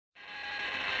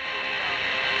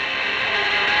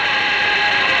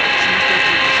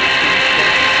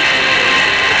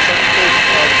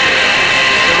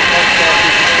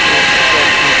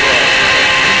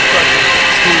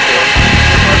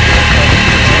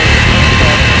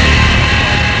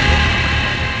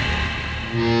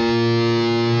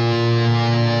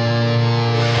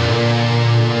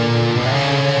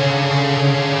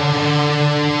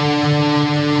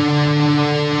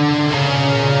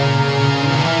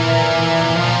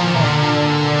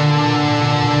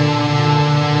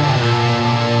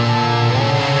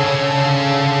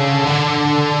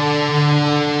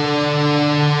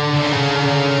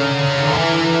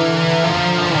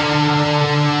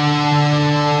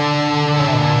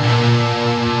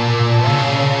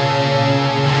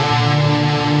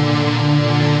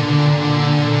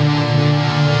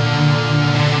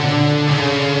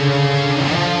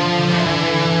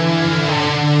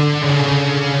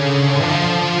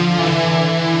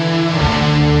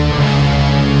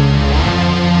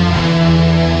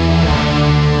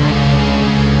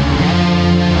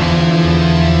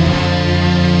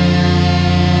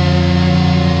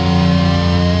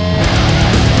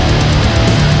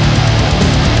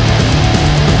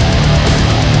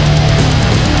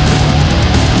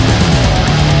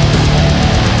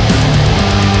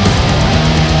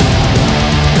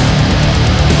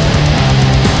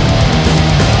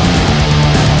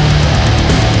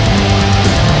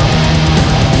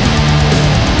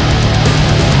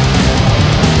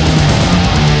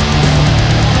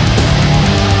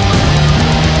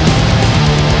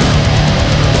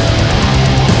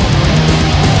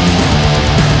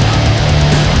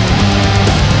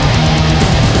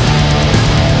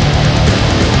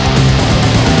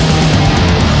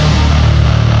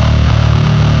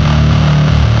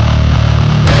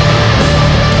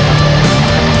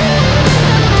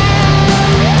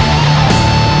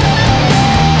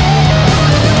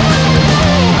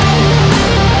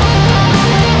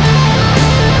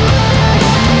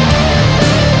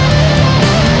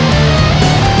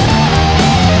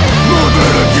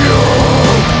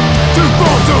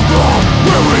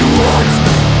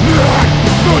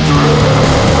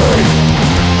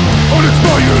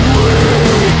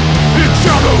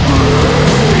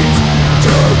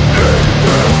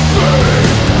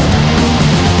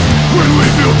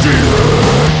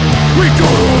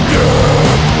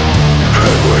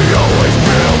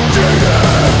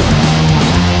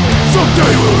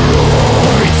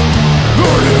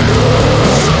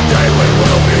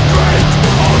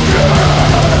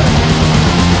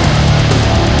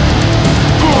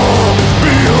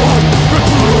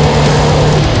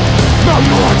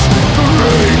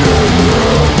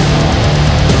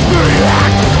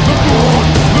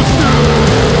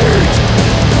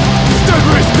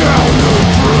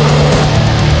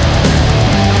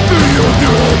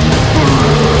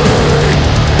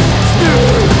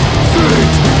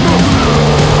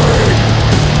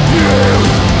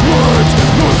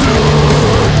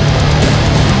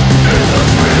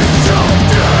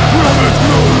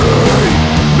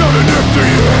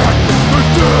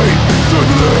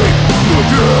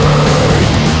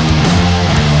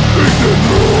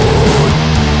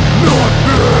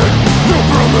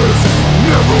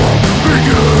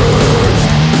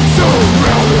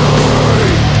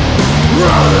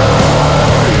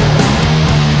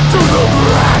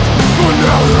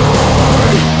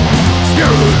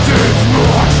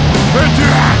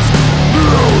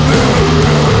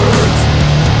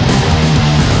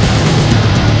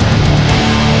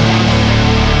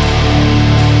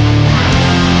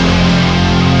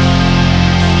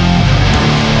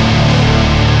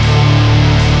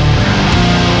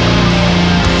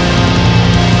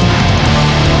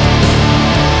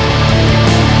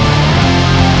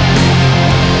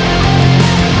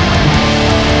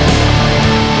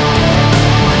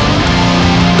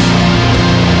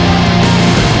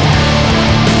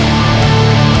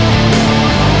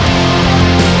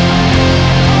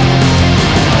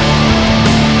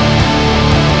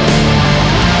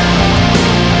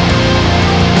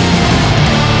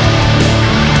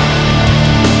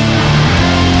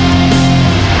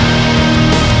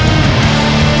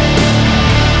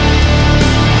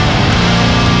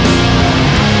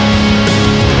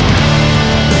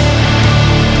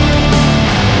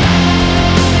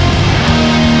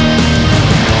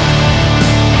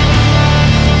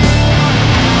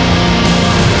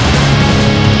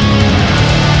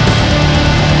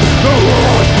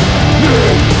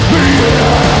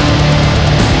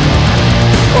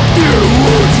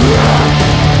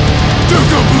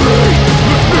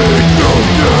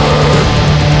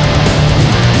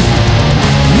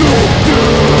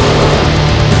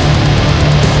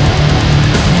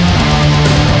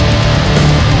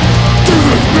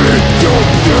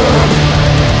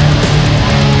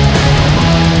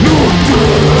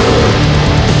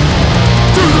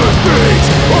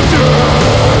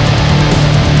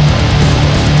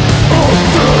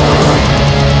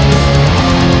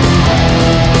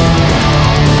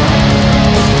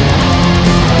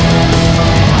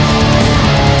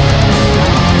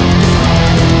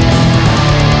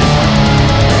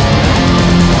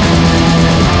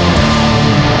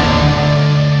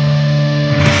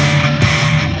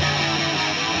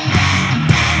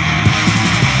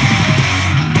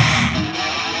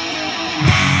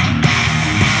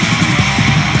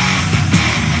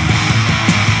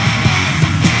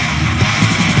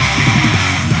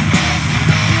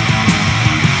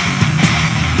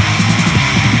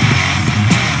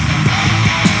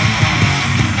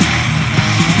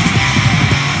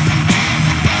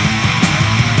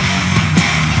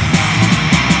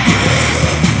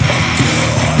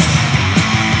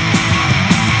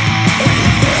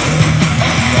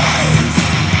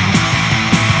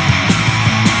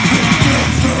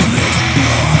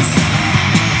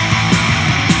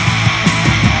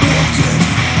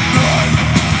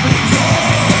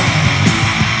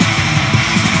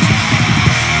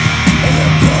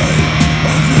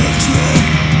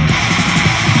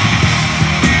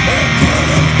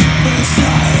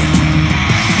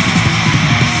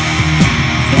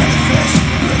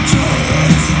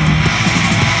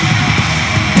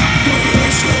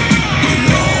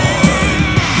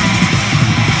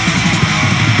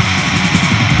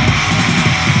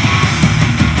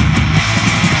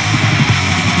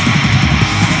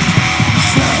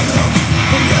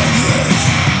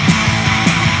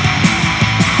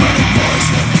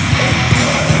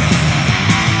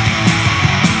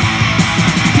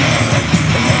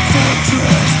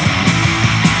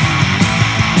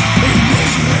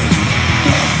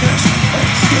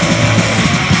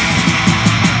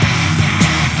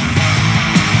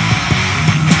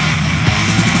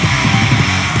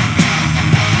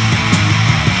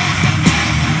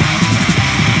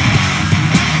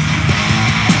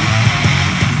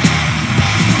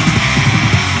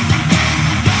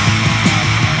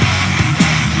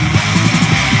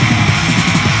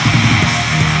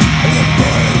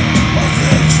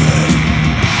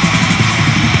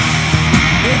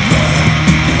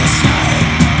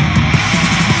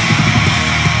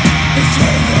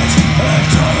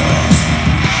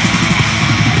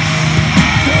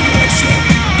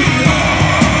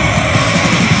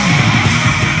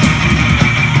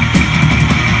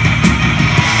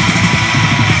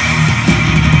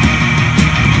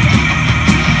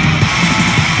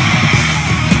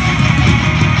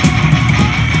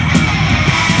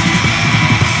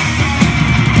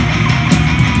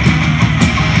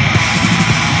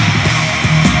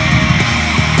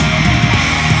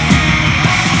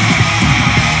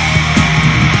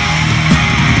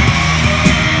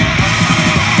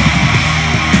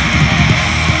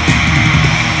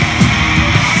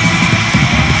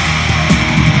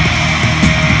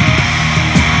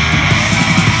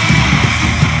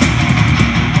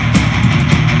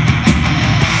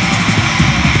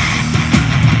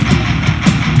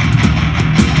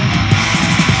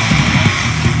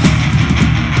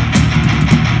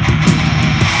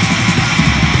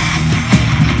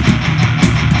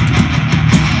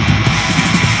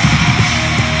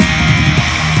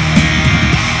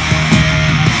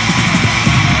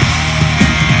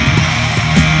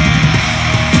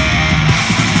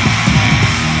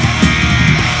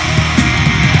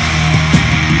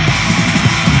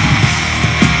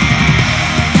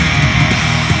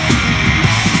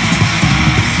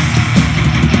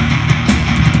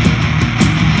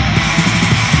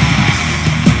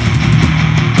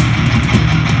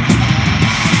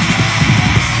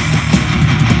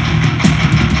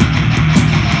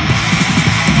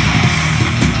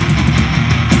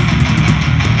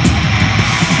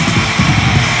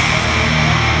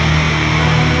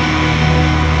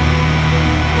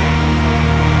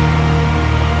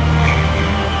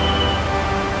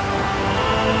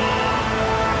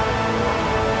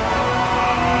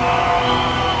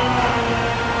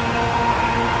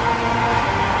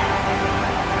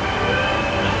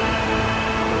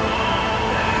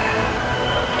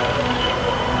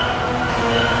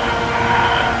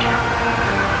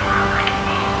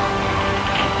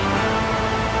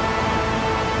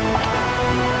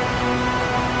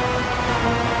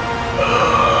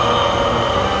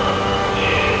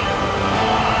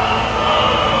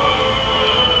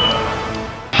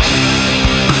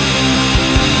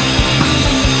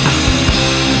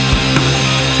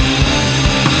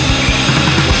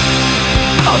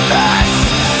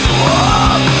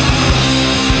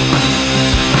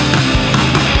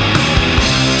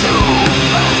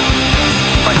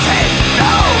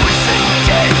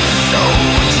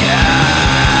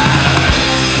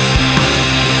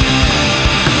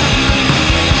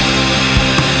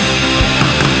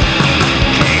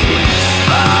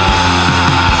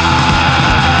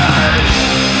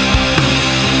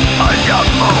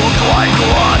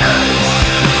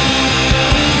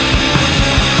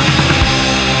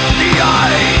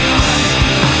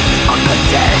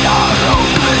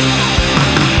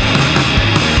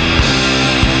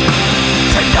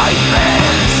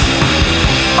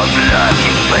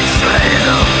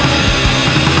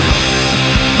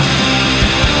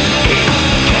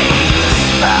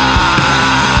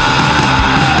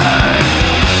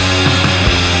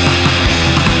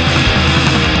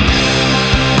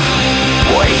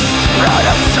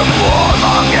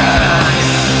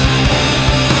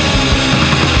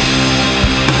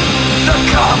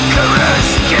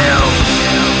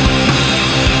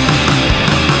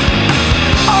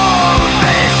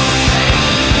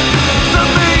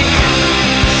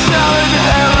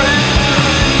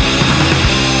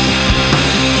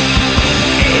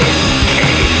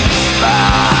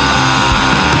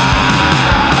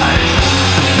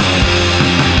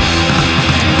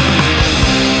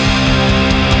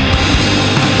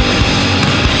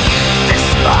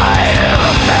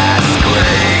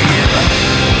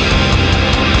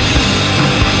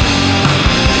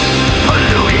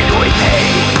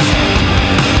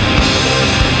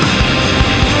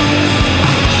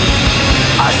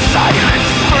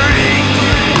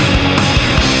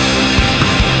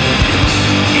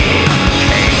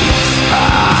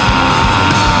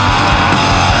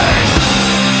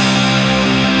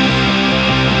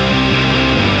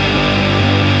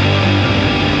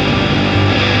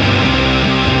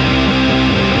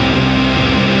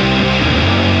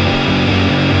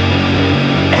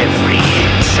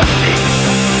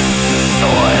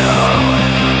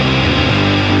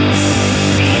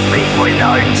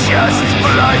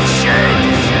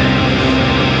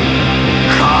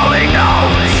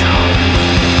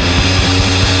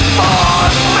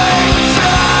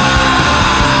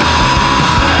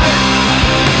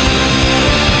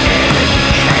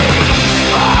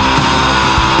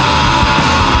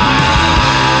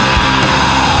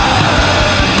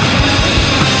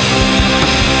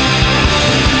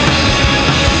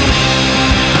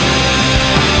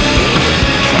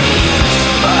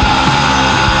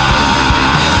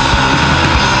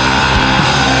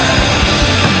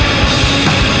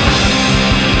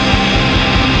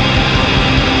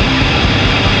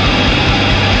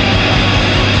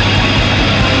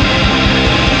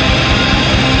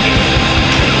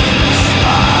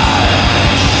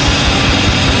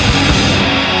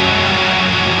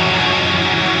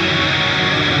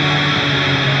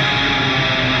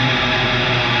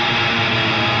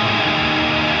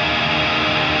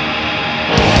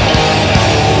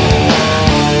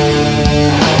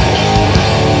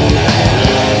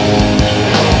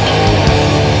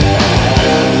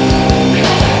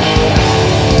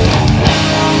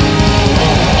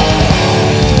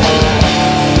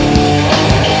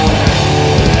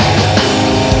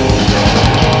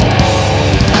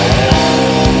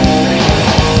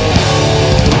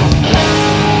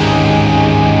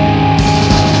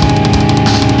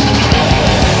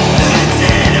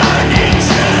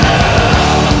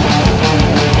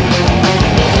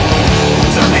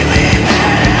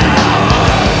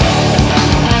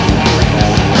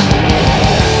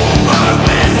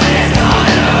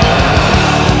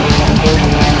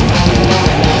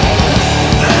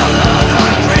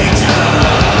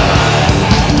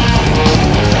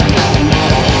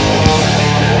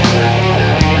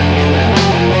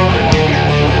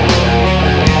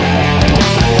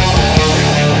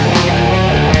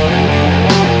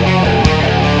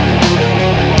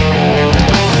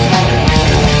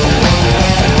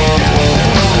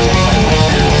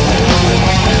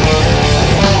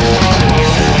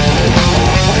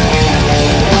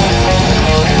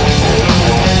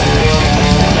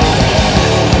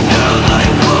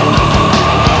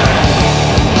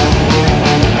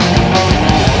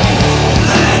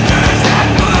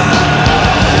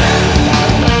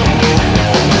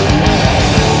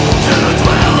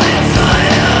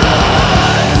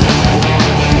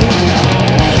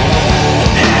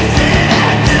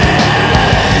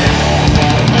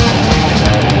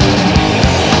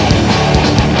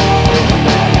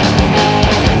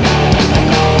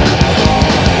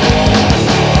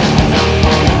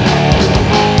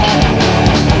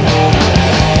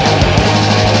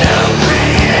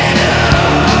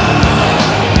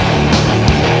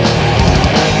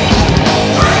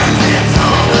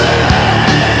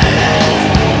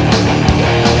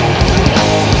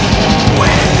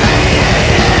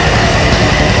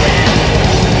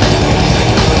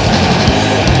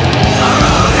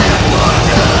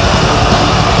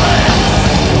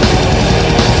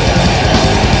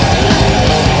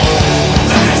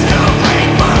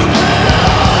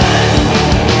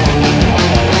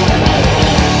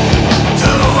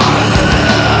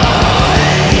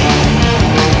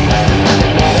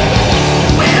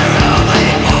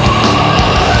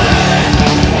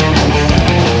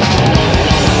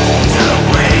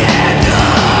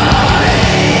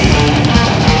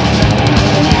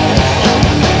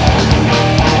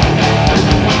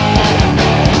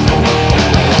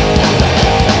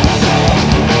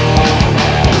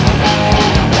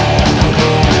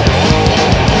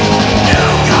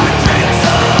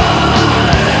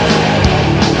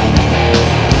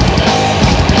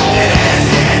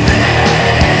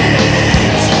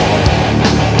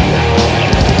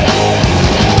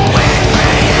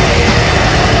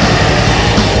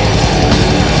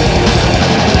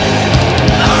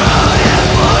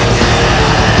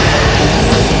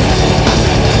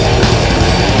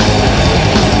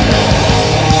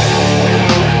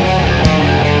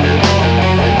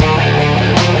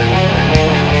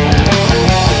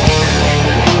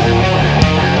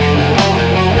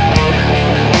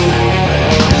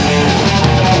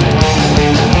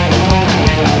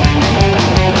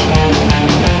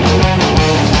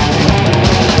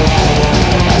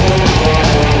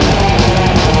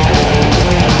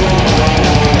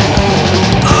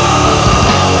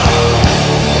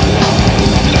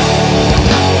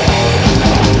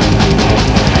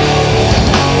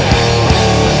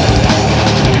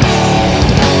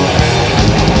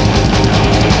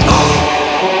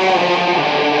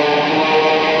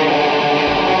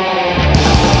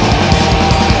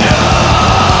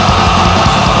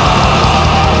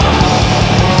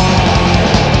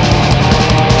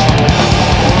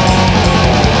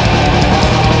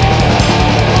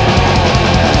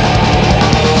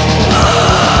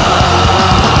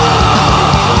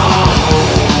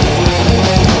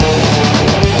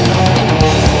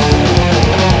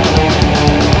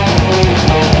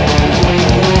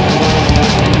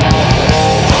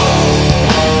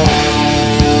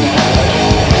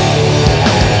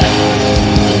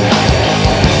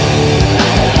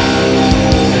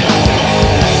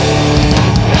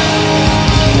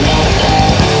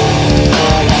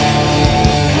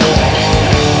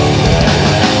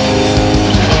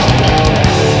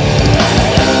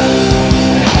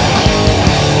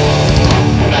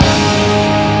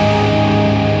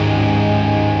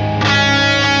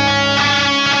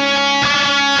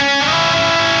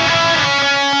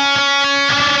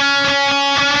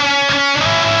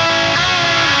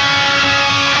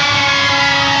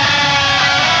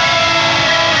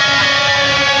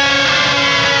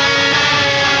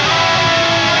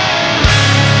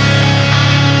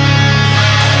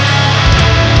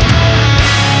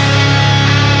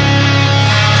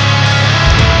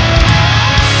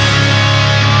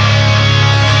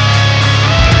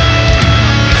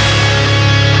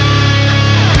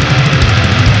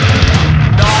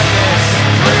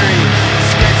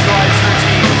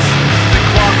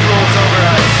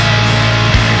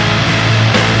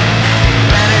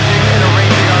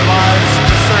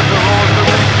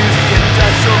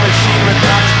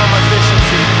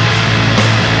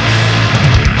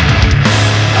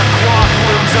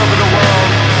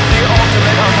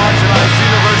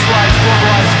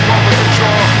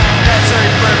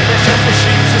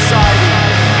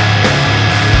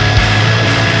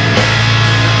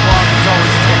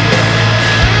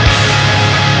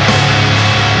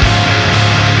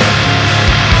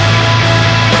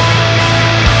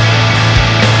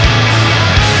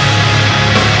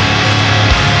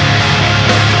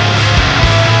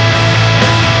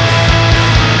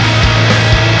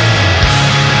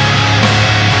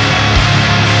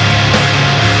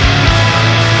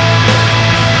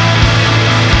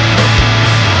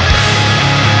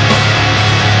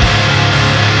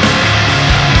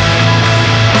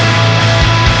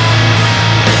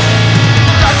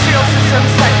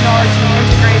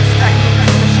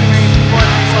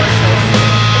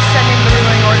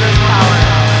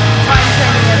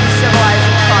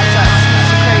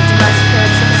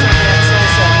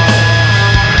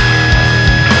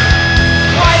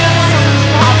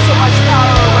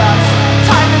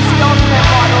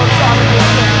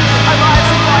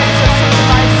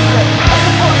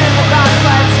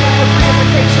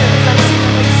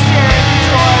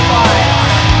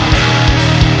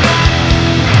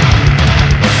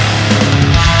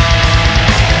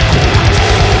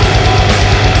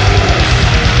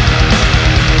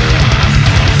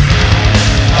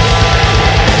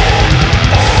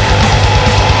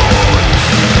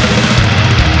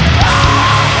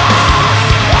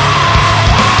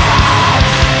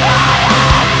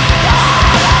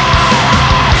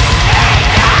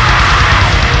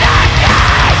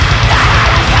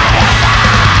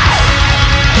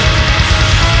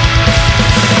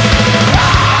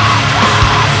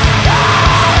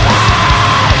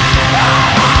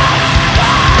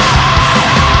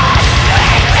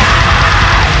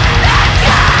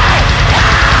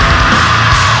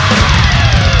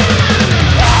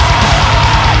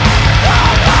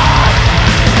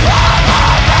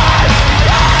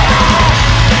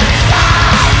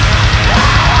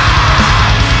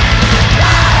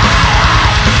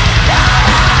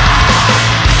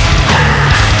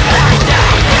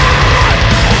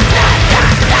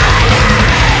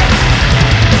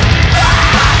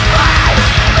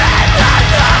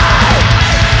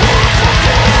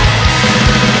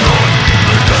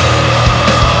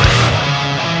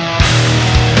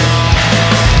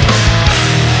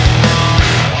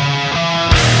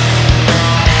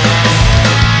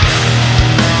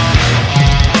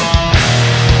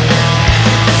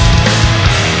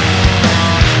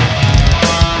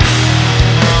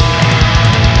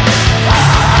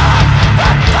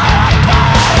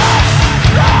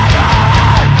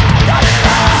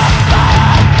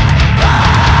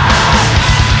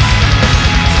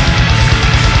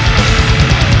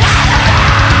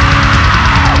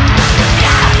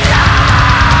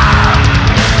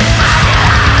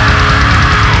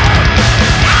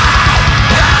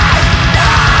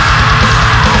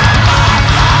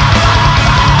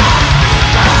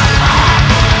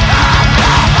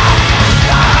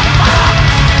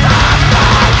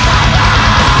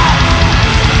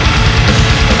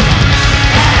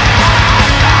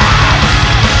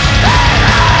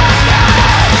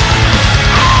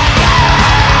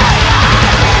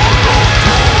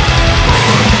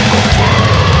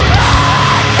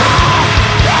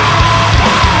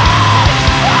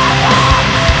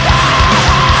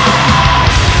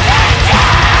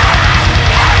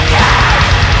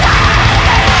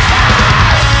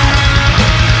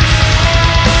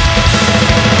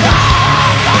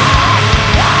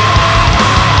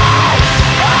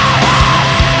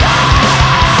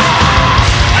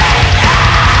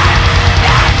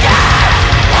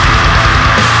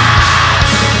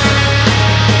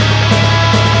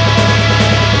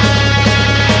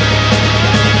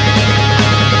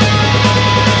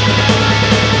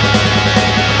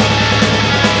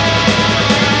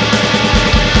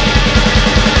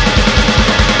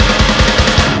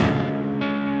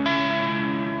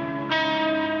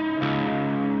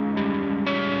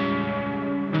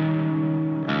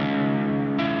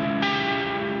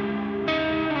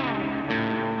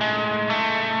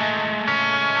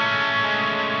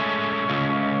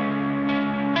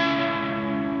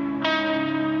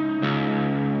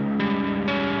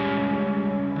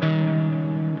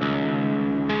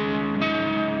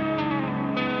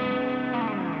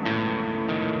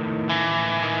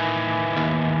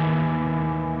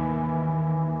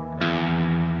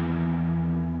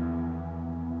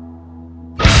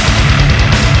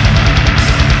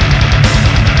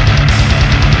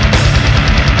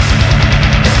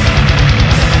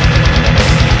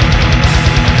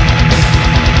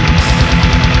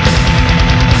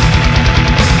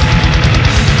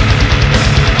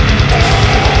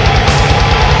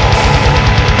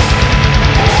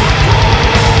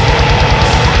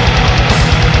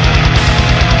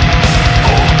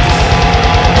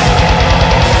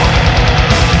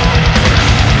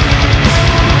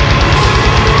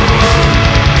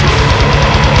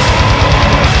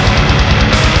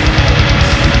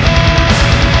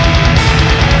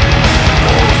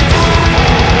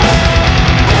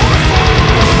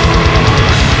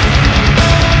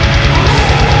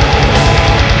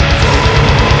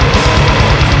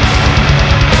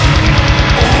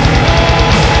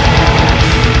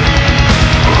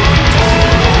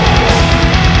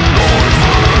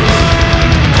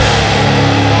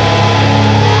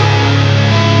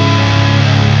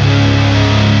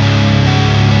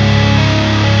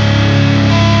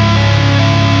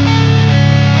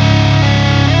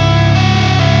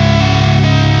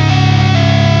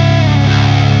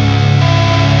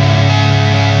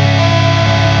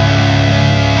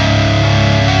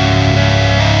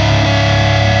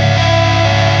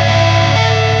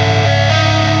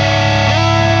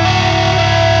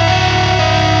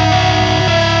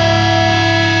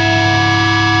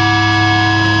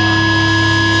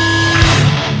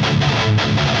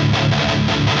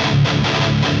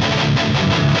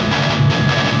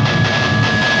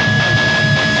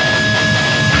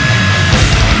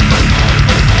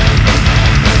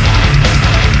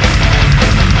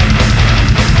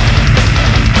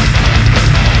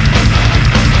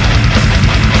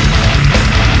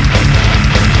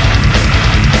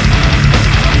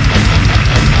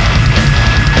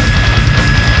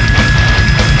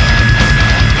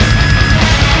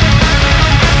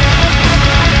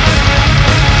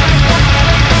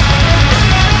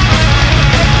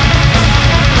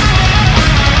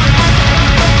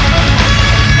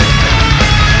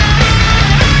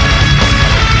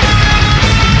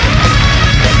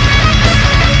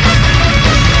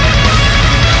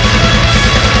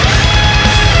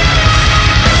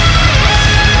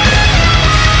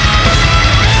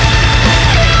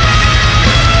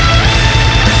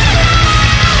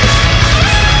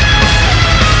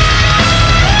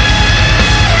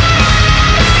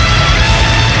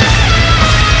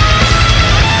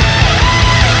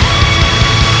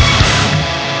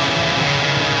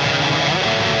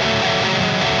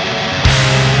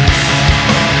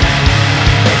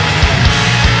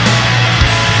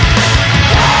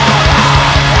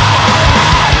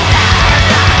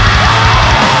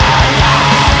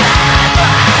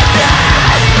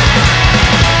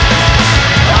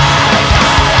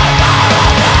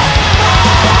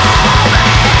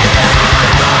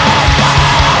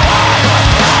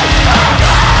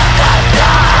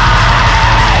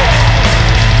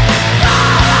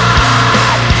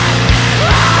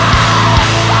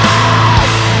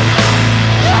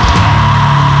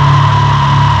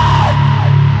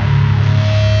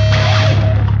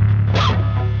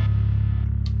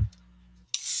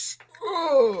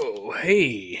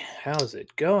How's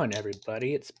it going,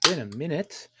 everybody? It's been a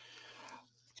minute.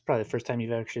 It's probably the first time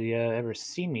you've actually ever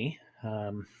seen me.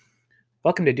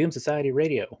 Welcome to Doom Society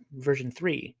Radio, version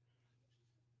 3,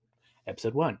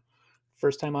 episode 1.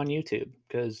 First time on YouTube,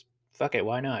 because fuck it,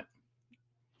 why not?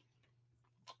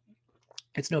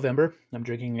 It's November. I'm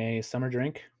drinking a summer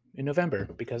drink in November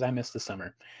because I missed the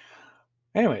summer.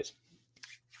 Anyways,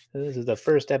 this is the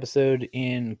first episode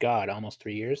in, almost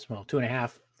 3 years. Well, 2.5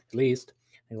 at least.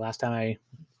 The last time I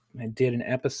did an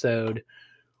episode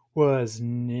was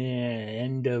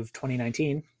end of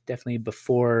 2019, definitely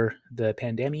before the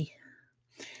pandemic.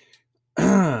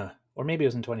 Or maybe it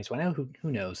was in 2020. Who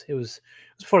knows? It was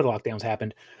before the lockdowns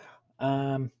happened.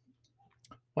 Well,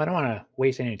 I don't want to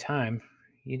waste any time.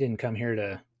 You didn't come here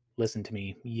to listen to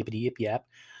me yippity yip yap.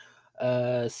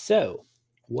 So,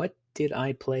 what did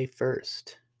I play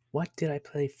first?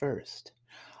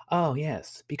 Oh,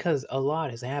 yes, because a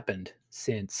lot has happened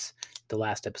since the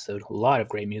last episode. A lot of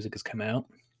great music has come out.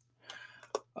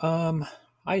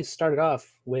 I started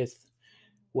off with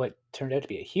what turned out to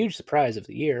be a huge surprise of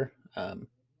the year. I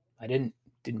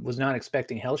was not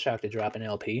expecting Hellshock to drop an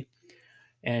LP,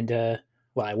 and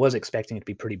I was expecting it to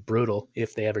be pretty brutal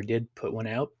if they ever did put one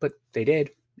out, but they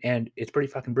did, and it's pretty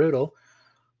fucking brutal,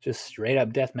 just straight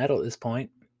up death metal at this point.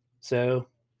 So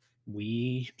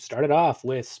we started off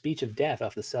with Speech of Death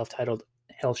off the self-titled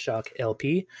Hellshock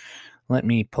LP. Let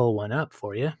me pull one up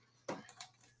for you,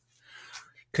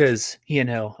 because,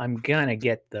 I'm gonna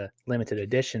get the limited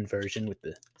edition version with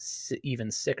the even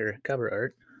sicker cover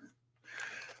art.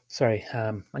 Sorry,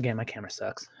 again, my camera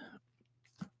sucks.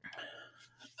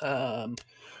 So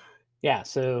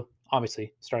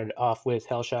obviously started off with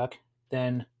Hellshock.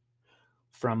 Then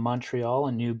from Montreal,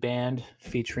 a new band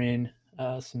featuring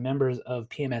some members of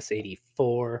PMS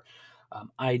 84,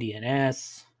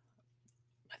 IDNS.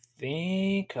 I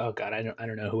think, oh god, I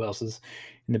don't know who else is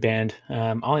in the band.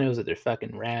 All I know is that they're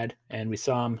fucking rad, and we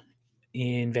saw them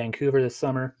in Vancouver this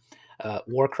summer.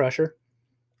 War Crusher.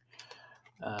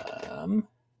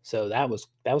 So that was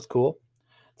cool.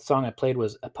 The song I played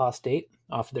was Apostate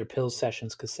off of their Pills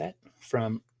Sessions cassette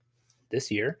from this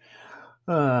year.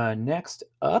 Next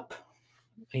up,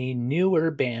 a newer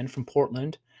band from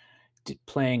Portland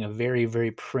playing a very,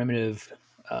 very primitive,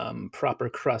 proper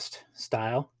crust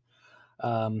style.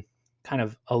 Kind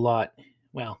of a lot,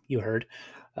 well, you heard.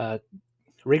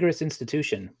 Rigorous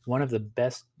Institution, one of the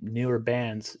best newer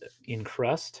bands in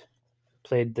crust,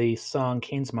 played the song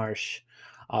Kane's Marsh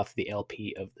off the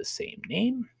LP of the same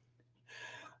name.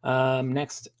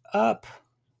 Next up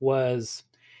was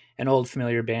an old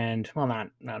familiar band. Well,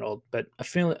 not old, but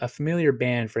a familiar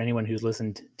band for anyone who's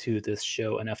listened to this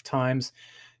show enough times.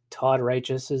 Todd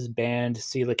Righteous's band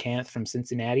Coelacanth from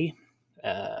Cincinnati,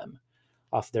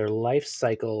 off their Life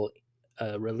Cycle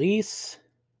release.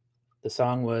 The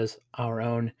song was Our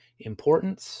Own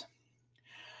Importance.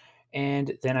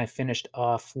 And then I finished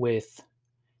off with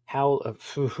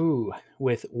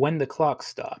with When the Clock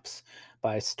Stops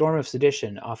by Storm of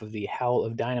Sedition off of the Howl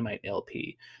of Dynamite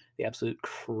LP. The absolute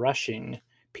crushing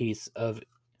piece of,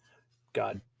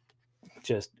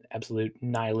 just absolute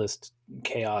nihilist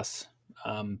chaos,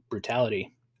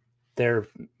 brutality. Their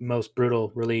most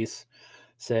brutal release.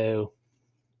 So,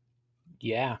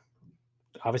 yeah,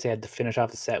 obviously I had to finish off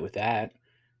the set with that.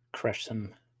 Crush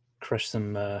some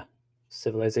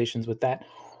civilizations with that.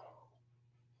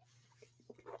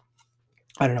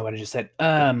 I don't know what I just said.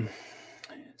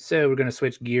 So we're going to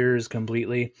switch gears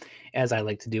completely, as I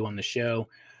like to do on the show.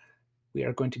 We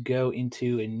are going to go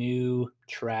into a new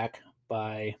track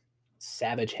by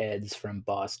Savage Heads from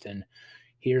Boston.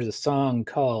 Here's a song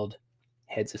called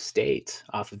Heads of State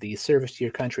off of the Service to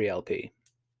Your Country LP.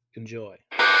 Enjoy.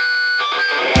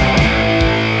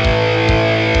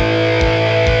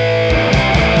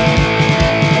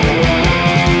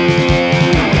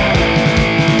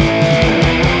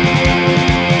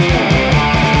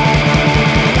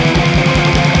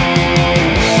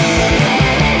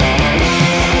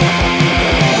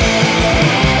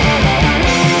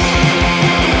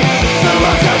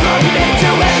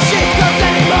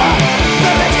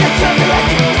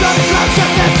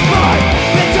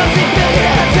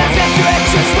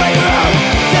 Directions where you're out,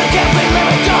 they'll get me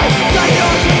live or die.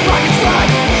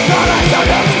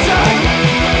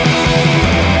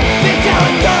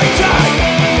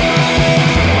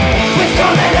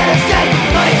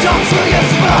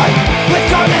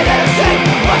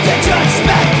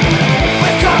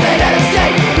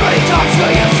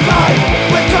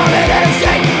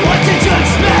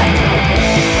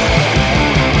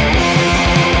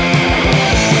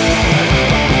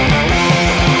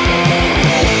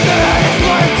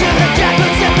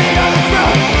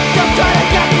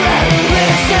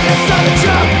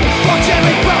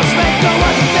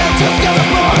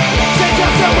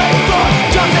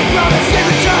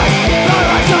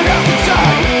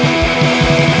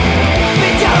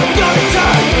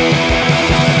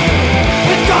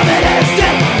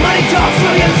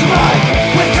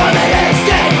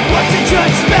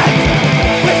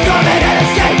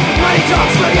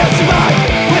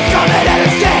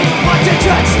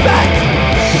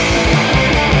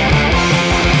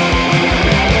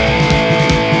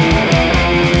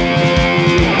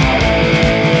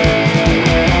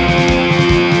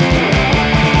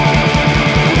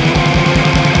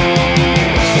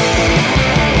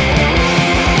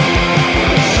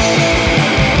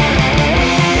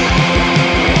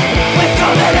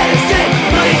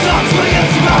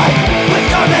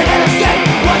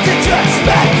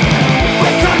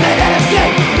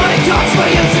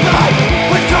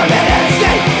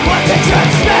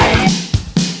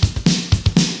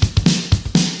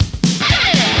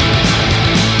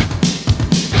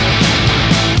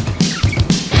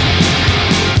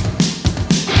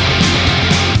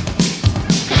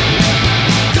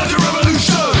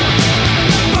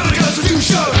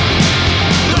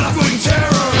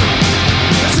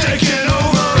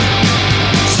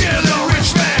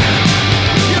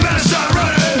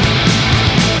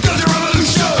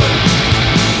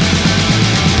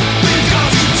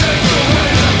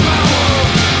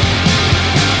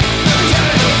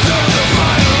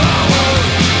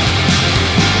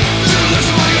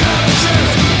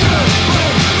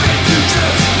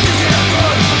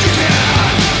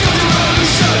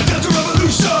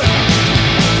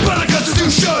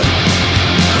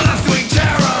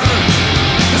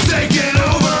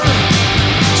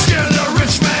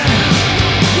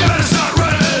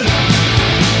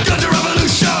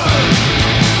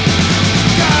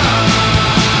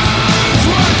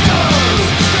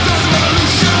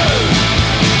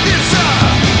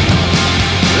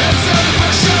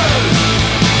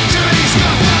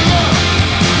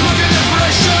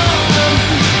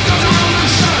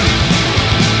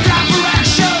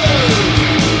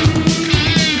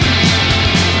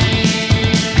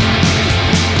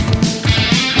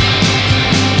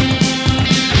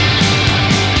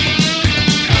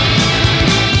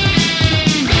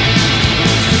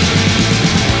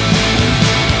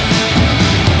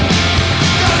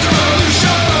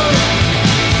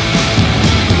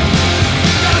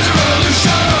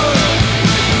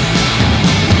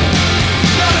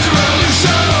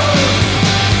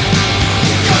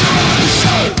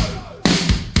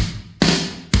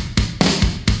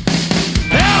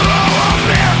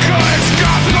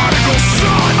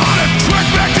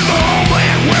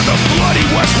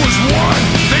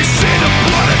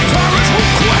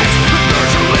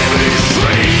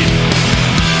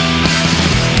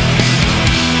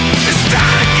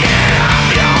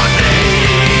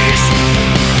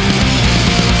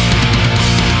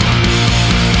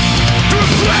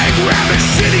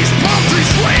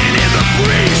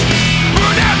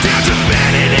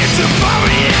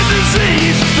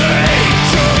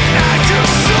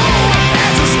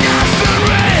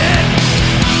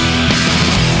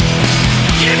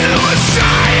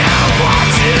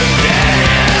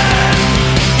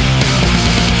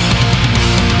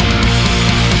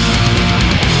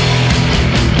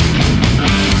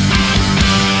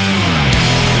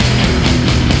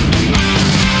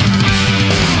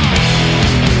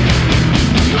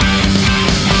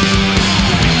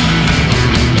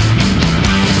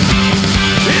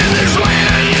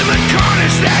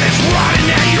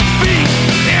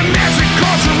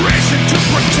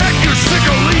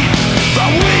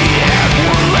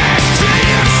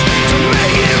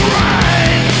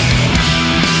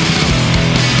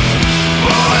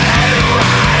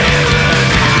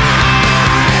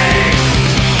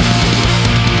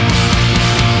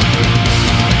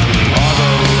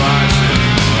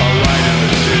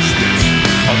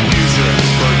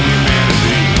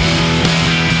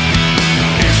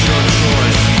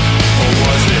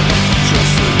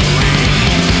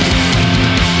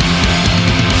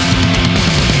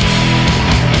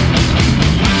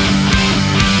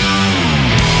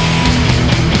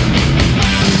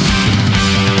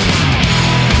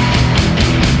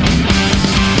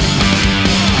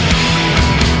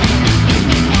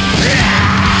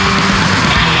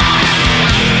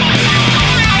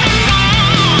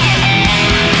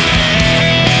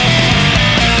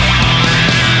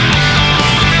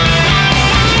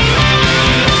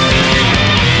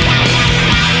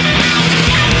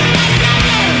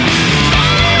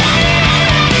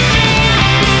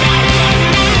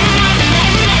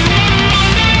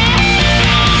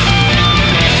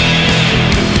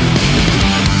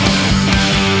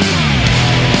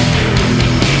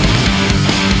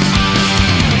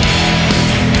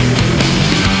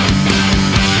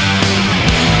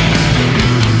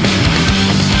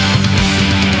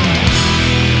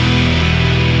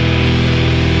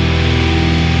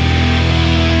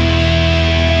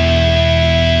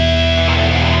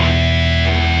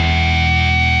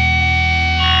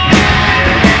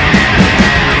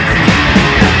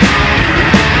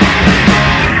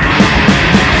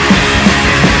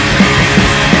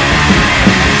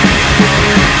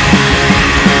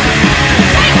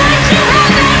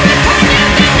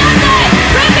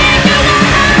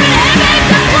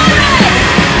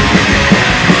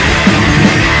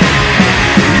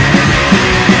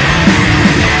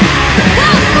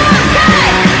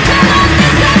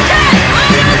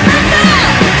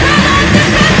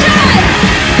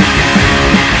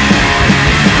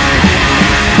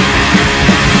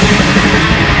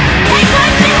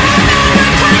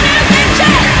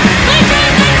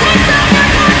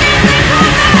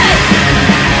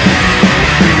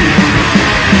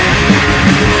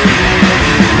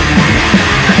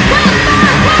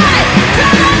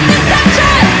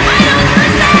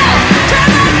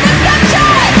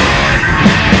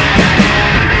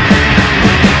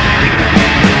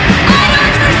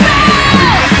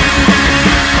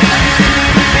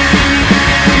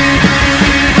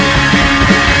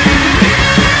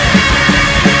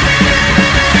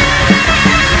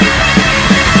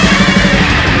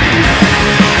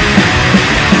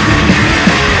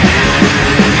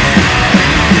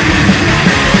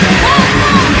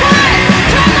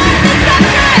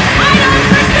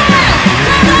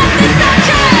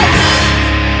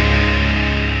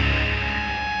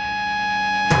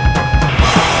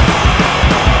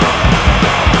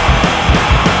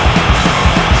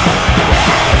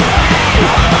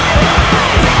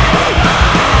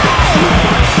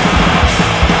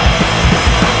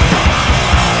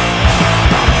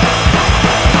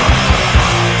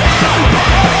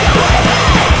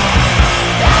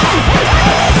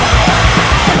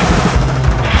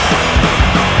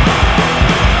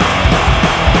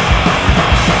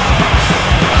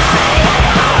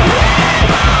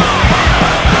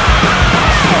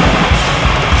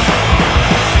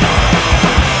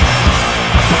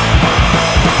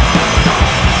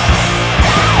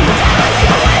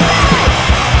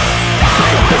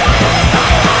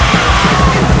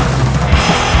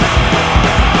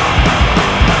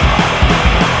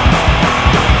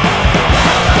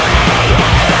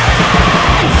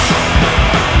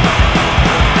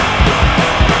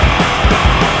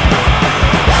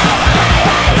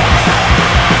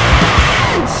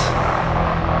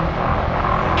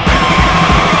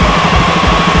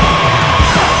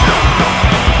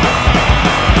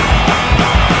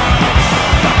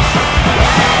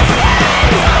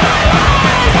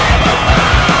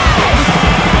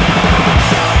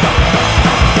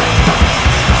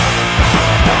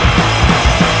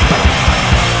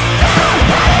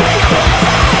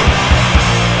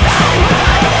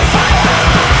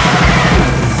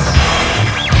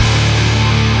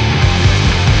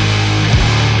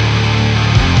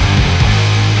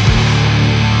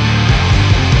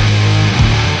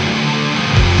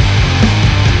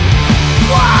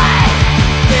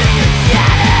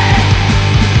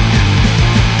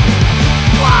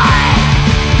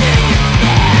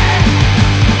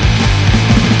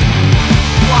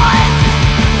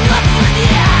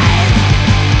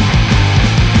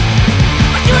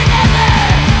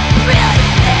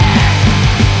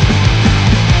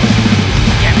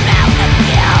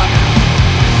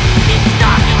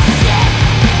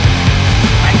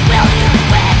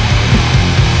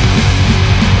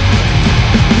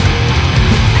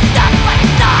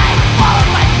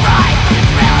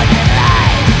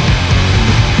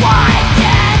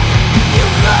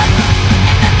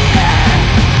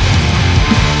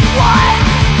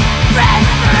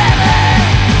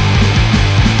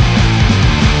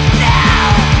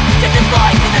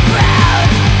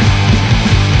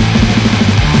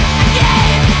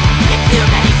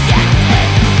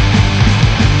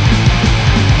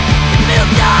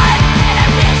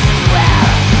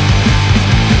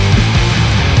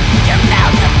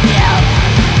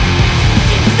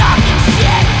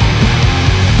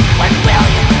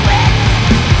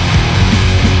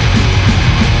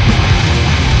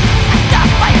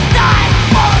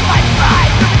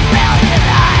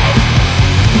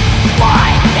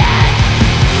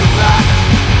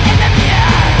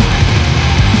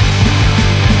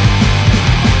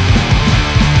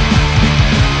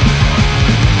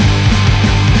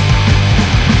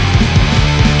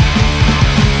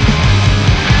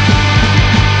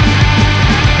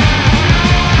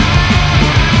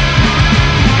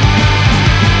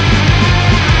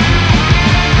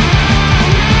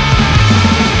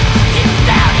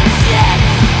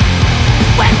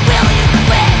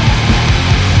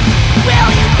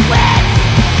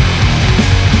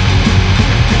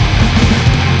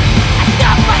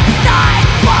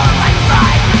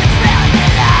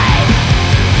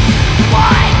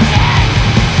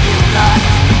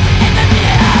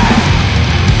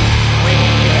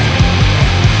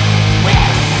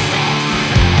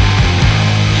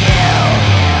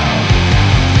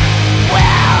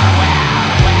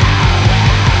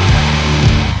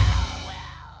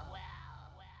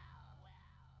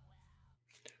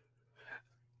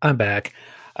 I'm back.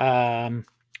 Um,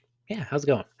 yeah, how's it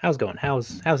going? How's it going?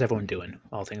 How's everyone doing?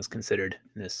 All things considered,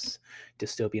 in this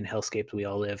dystopian hellscape we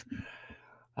all live.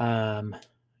 Um,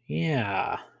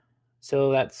 yeah.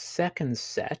 So that second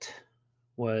set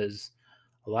was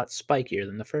a lot spikier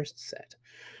than the first set.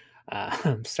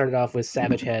 Started off with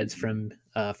Savage Heads from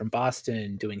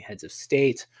Boston, doing Heads of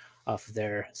State off of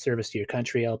their Service to Your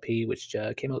Country LP, which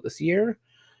came out this year.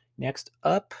 Next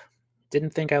up,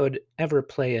 didn't think I would ever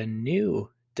play a new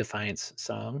Defiance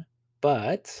song,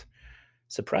 but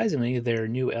surprisingly, their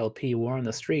new LP, War on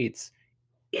the Streets,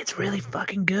 it's really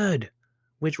fucking good,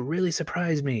 which really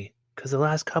surprised me because the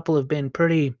last couple have been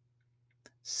pretty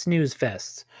snooze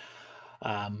fests.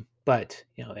 But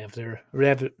they have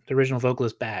the original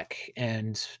vocalist back,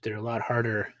 and they're a lot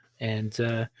harder. And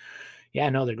yeah,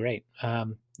 no, they're great.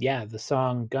 Yeah, the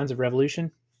song "Guns of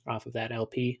Revolution" off of that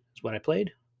LP is what I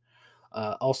played.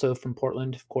 Also from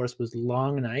Portland, of course, was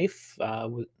Long Knife.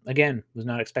 Again, was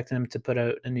not expecting them to put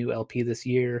out a new LP this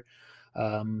year.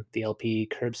 The LP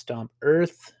Curb Stomp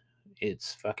Earth.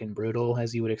 It's fucking brutal,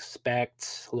 as you would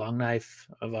expect. Long Knife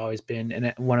have always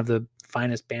been one of the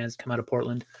finest bands to come out of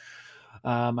Portland.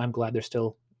 I'm glad they're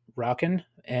still rocking,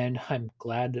 and I'm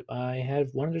glad I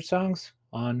have one of their songs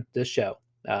on this show.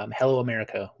 Hello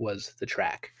America was the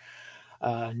track.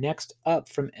 Next up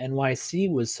from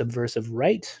NYC was Subversive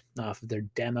Right off of their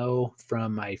demo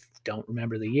from I don't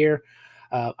remember the year.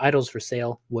 Idols for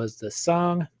Sale was the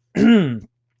song.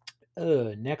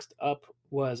 Next up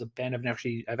was a band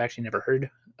I've actually never heard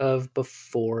of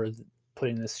before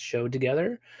putting this show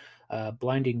together.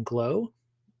 Blinding Glow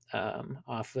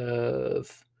off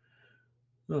of.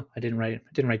 Oh, I didn't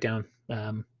write down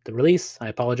the release. I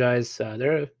apologize.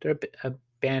 They're a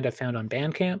band I found on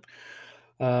Bandcamp.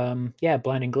 Yeah,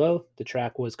 Blinding Glow. The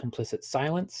track was Complicit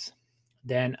Silence.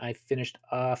 Then I finished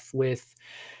off with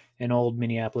an old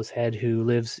Minneapolis head who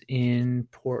lives in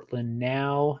Portland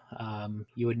now.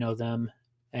 You would know them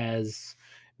as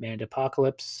Man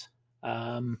Apocalypse.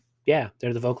 Yeah,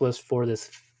 they're the vocalist for this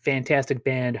fantastic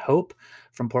band Hope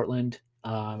from Portland.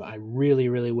 I really,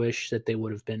 really wish that they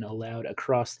would have been allowed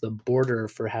across the border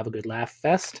for Have a Good Laugh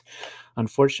Fest.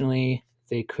 Unfortunately,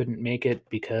 they couldn't make it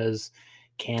because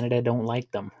Canada don't like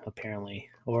them, apparently,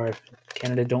 or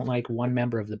Canada don't like one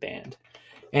member of the band.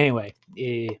 Anyway,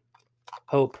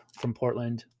 Hope from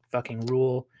Portland, fucking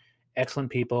rule.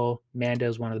 Excellent people.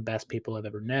 Mando's one of the best people I've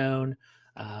ever known.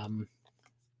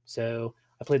 So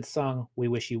I played the song We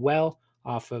Wish You Well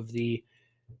off of the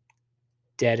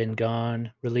Dead and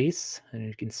Gone release, and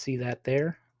you can see that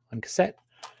there on cassette.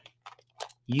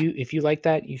 If you like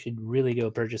that, you should really go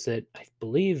purchase it. I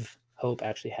believe Hope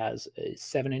actually has a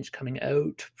 7-inch coming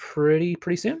out pretty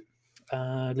soon.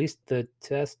 At least the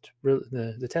test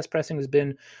pressing has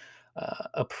been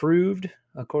approved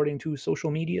according to social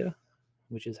media,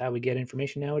 which is how we get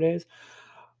information nowadays.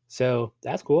 So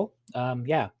that's cool.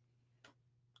 Yeah,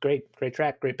 great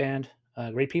track, great band,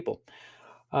 great people.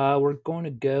 We're going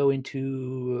to go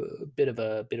into a bit of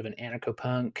an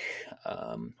anarcho-punk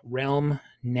realm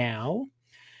now,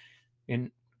 and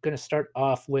going to start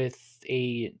off with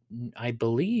I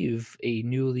believe a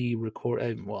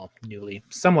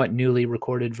somewhat newly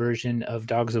recorded version of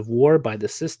Dogs of War by The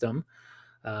System.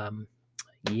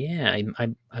 Yeah,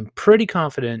 I'm pretty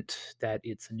confident that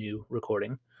it's a new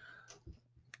recording.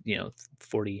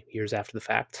 40 years after the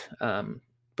fact.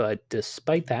 But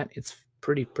despite that, it's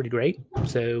pretty great.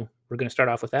 So we're going to start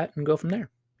off with that and go from there.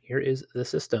 Here is The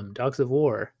System, Dogs of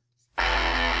War.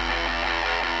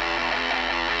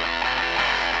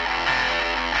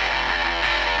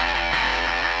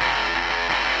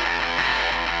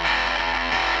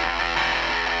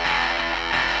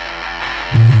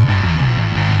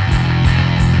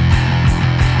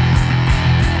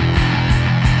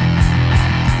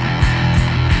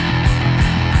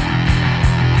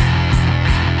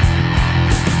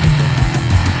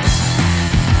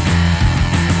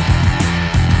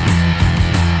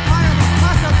 Fire the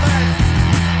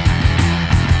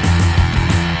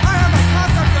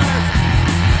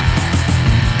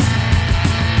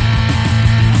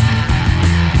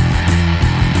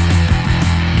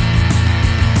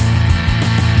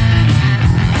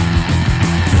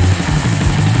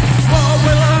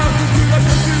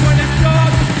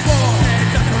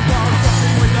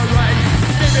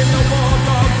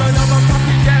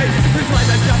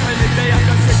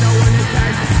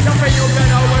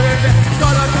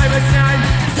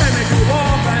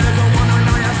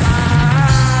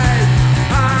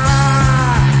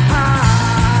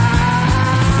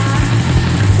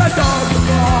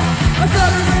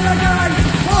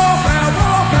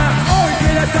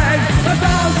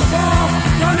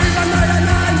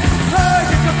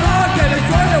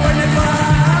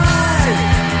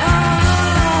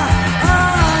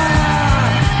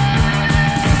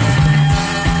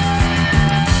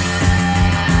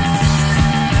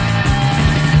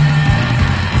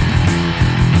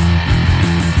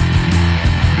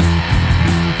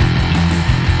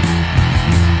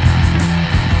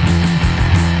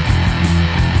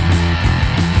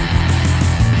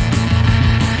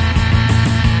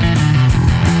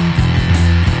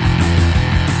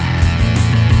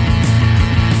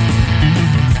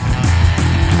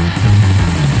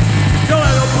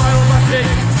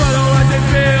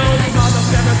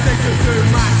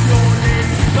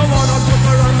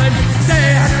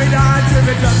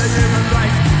limits of the human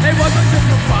race. It wasn't just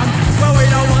for fun, well we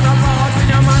don't want to part in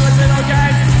your mindless little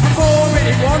games. I'm all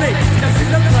really wanting, just in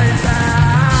the place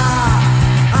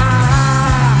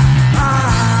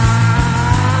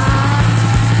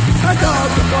I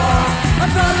told the bar, I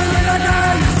started it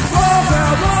again.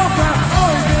 Warfare, warfare,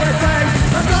 always do the same.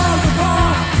 I told the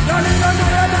bar, don't even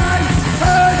know your name.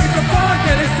 Heard you can fuck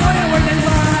it, it's funny when they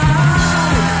ride.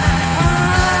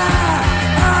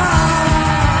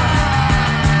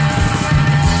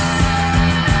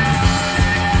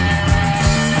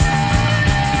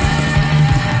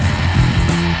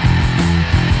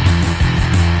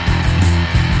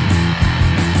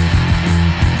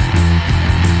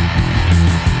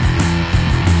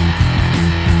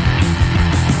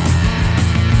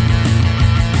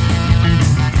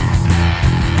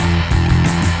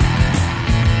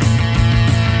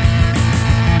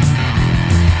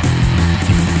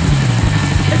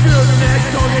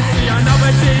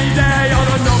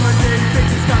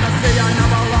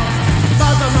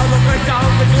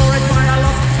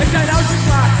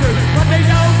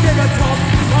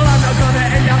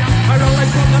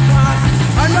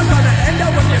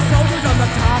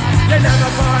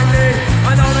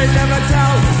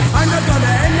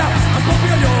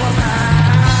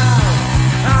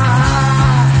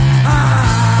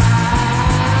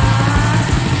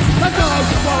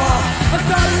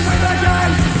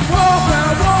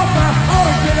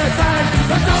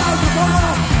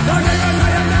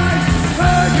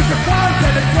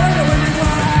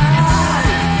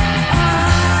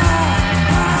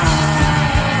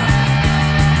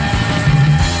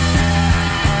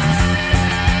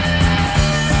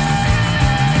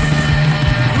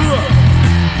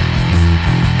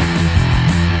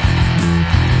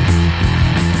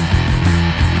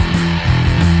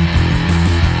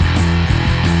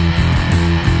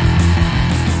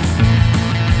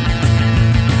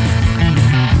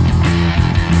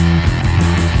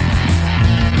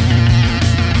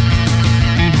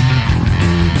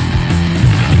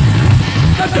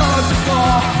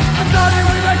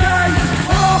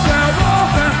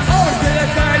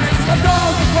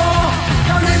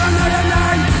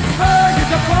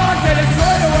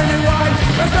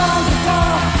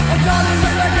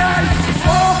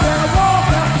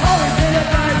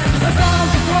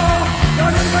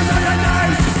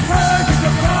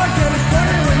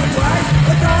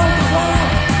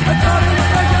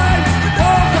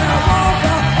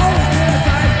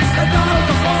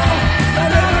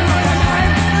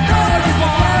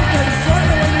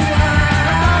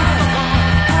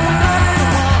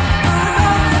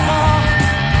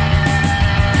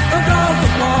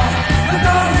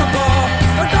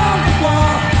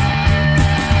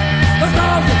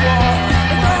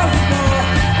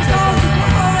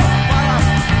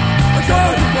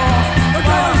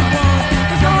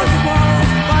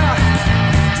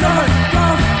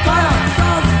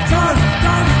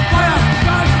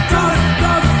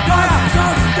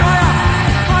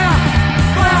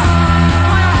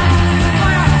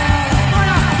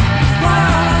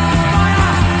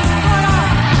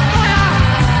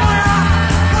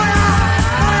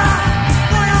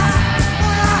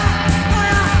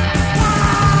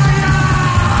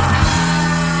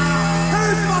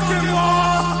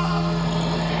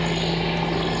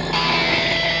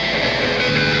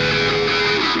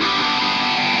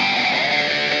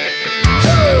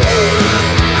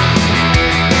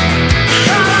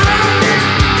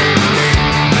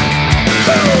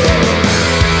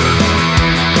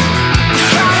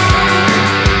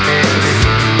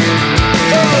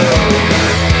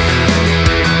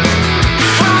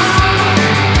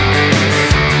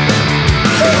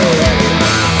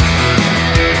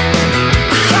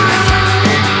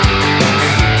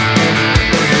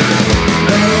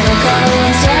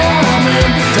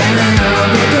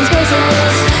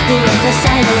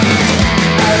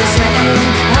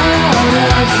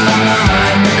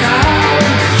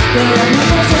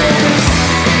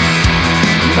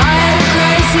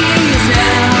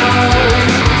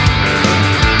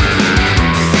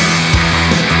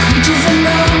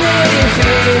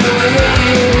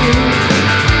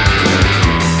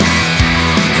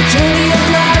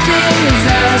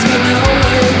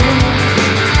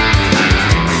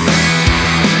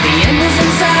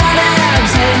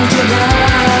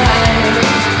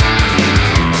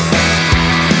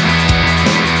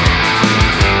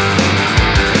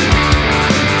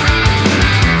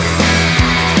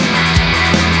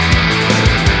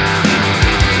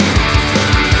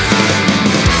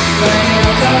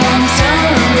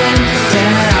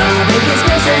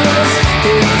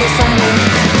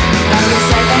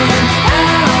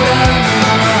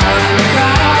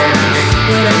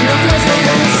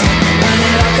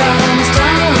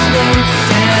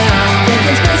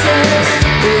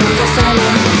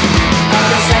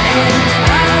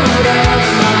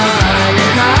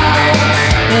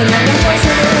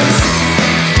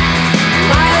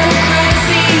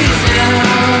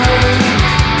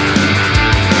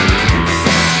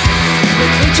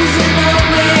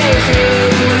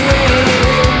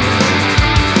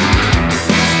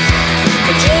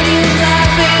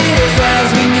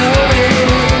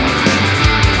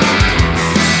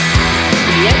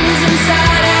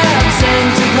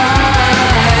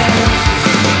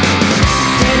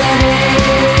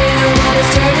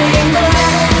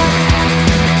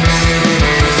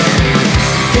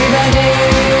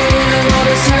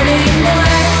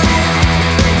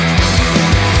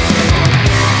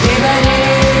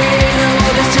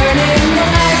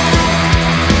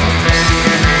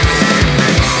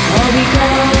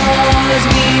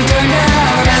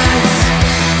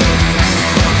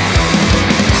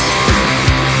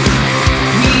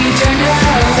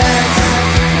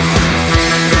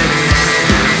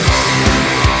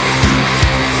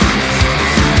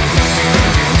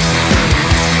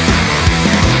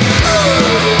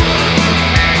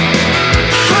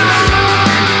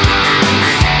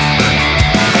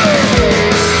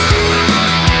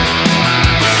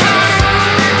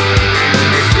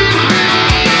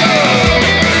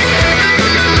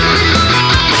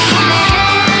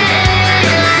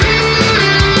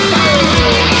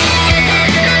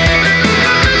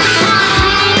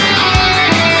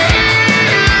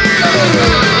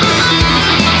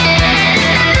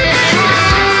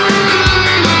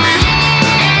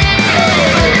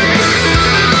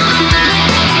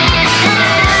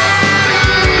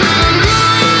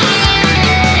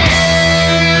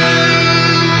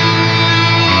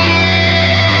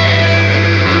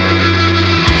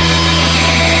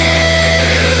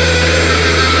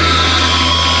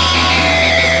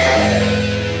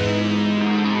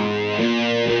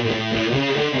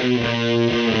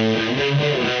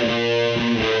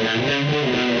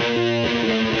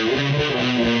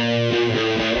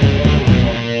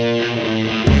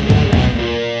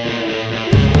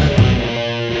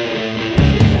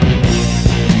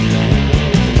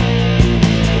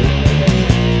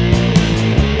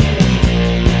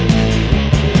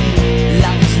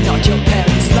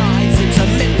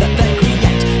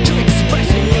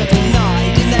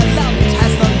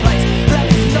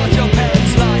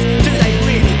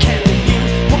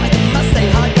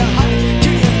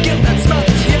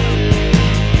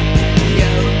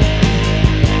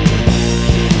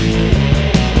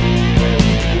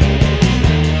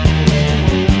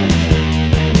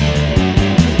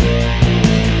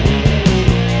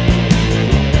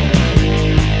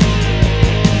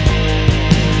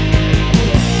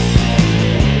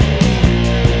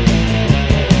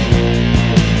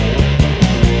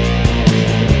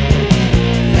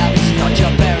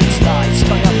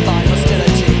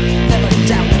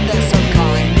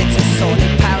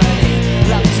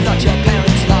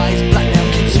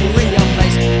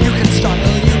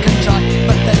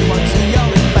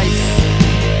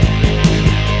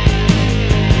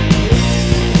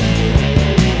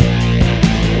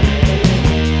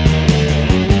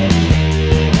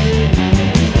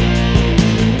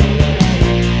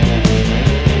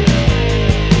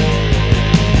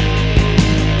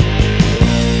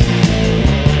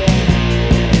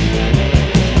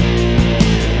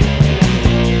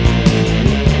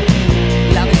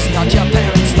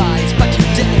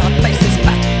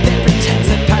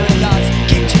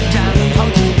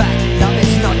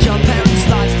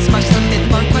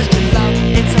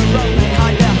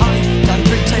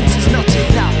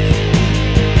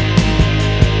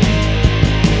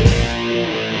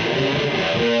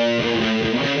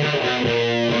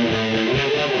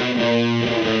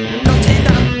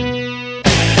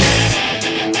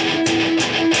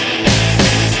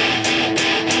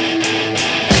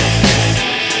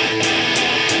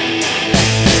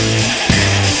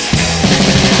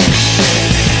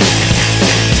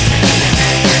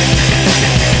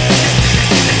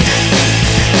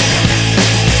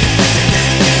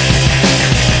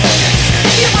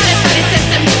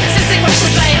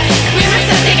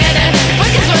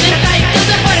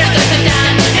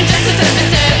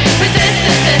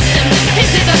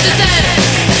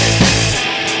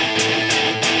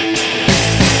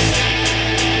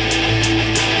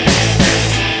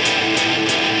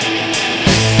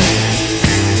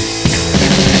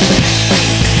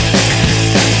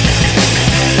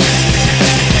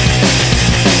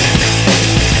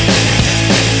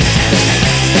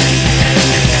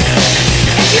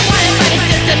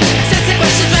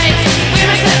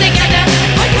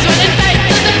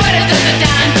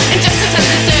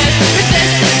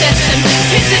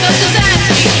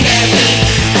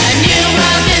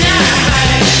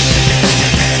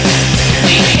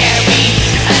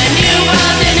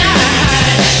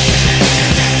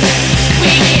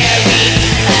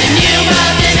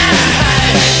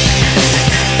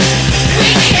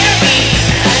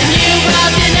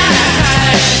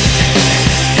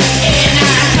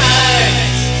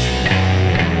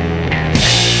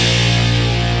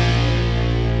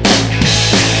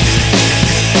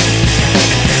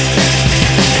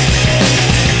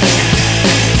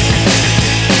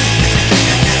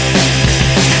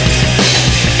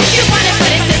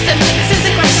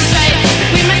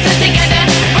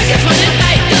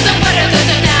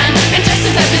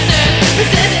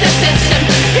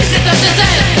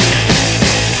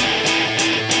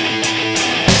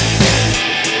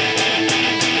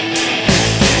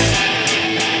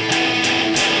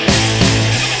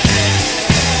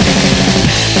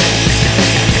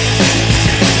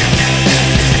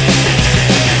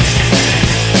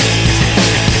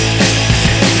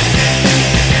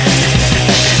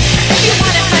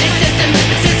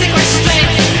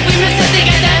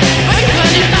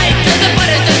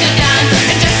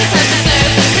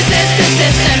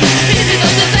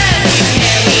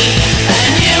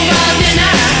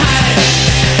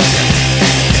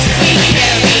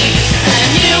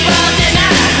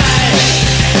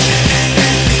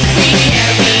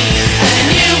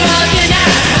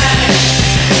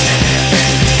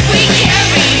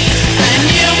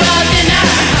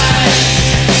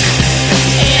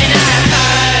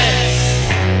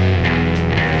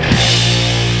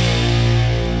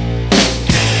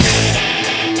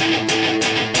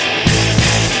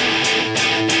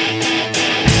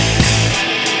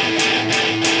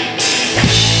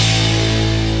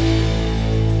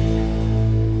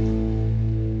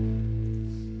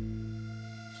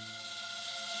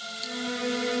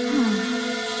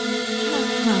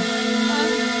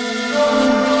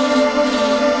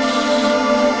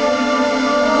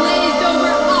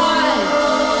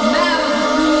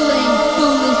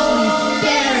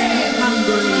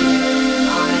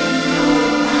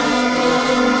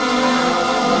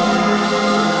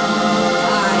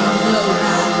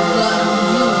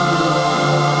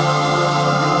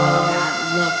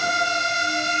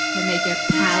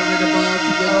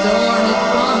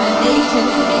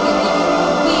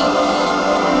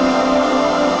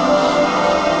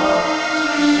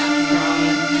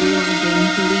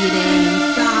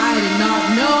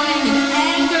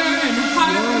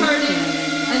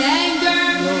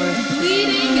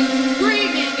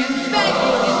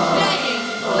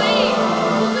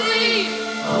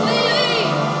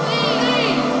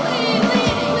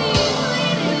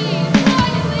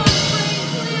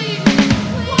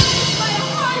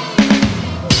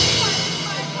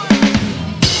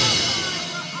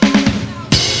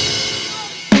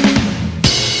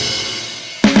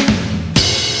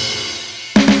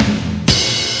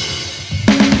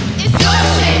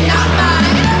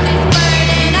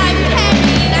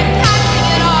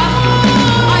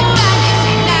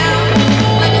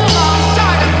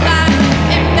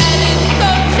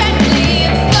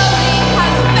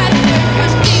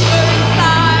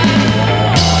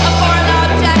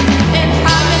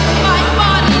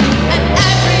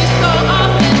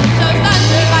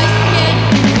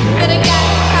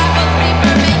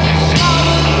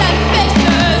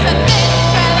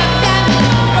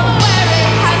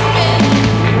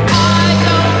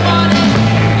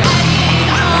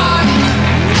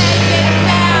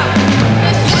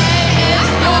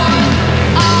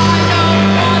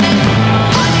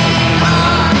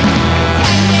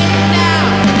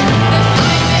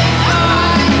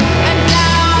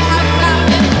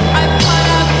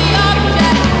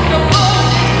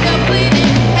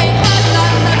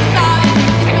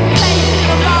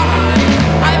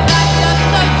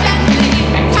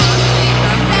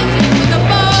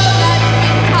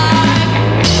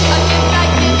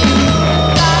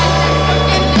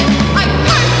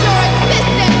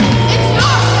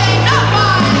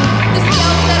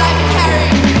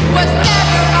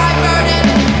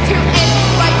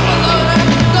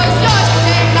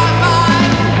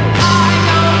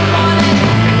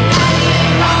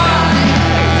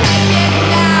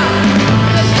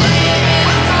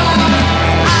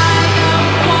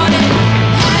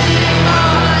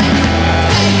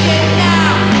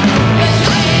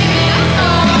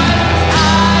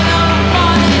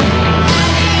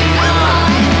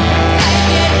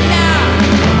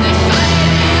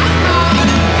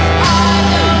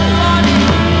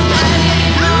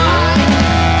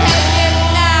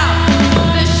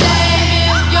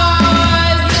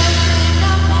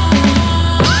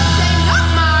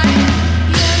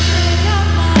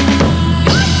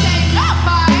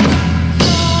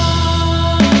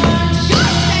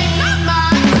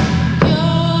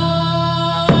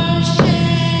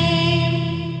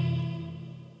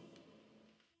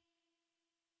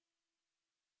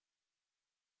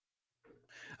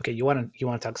 Okay, you want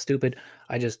to talk stupid?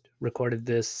 I just recorded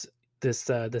this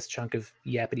chunk of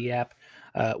yappity yap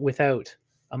without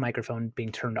a microphone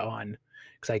being turned on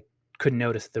because I couldn't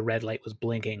notice the red light was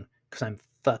blinking because I'm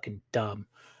fucking dumb.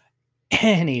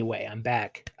 Anyway, I'm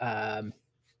back.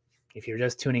 If you're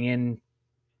just tuning in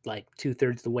like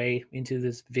 2/3 the way into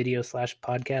this video slash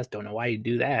podcast, don't know why you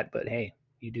do that, but hey,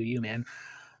 you do you, man.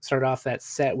 Start off that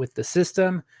set with The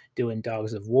System, doing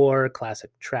Dogs of War, classic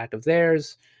track of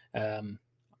theirs.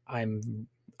 I'm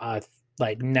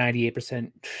like 98%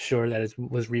 sure that it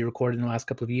was re-recorded in the last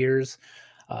couple of years.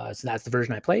 So that's the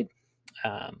version I played.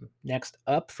 Next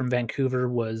up from Vancouver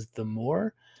was The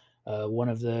More, one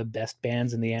of the best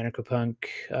bands in the anarcho-punk,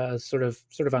 sort of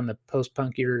on the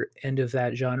post-punkier end of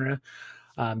that genre.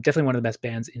 Definitely one of the best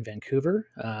bands in Vancouver.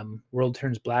 World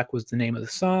Turns Black was the name of the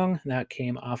song. That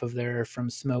came off of their From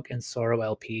Smoke and Sorrow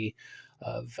LP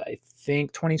of, I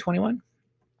think, 2021.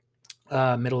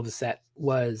 Middle of the set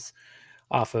was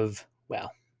off of,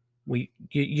 well,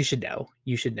 you should know.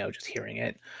 You should know just hearing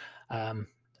it.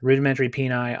 Rudimentary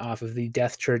Peni off of the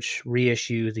Death Church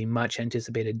reissue, the much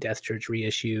anticipated Death Church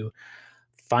reissue.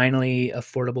 Finally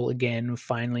affordable again,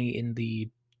 finally in the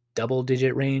double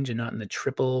digit range and not in the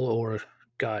triple or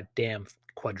goddamn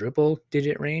quadruple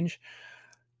digit range.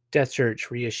 Death Church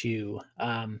reissue.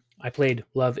 I played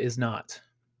Love Is Not.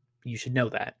 You should know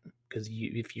that because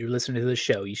if you're listening to this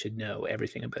show, you should know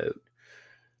everything about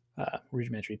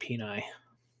Rudimentary Peni.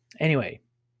 Anyway,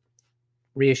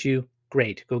 reissue,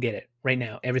 great. Go get it right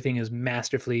now. Everything is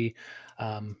masterfully,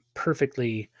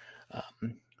 perfectly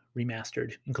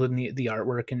remastered, including the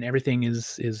artwork, and everything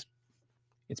is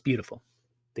it's beautiful.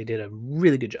 They did a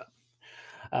really good job.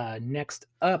 Next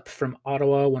up from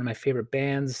Ottawa, one of my favorite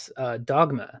bands,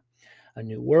 Dogma, A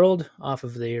New World, off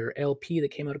of their LP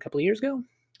that came out a couple of years ago.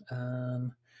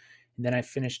 And then I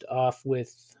finished off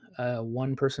with a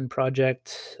one-person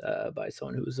project by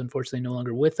someone who is unfortunately no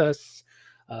longer with us.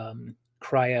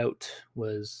 Cry Out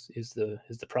is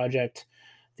the project.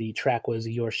 The track was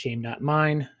Your Shame Not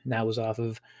Mine, and that was off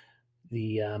of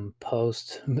the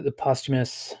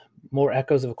posthumous More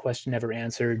Echoes of a Question Never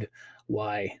Answered,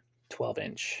 Why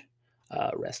 12-inch.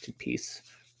 Rest in peace,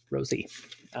 Rosie.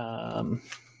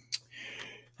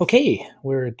 Okay,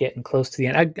 we're getting close to the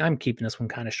end. I'm keeping this one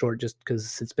kind of short just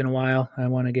because it's been a while. I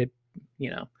want to get,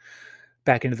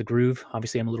 back into the groove.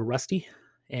 Obviously, I'm a little rusty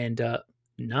and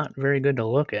not very good to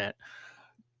look at.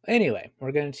 Anyway,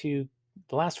 we're going to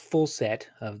the last full set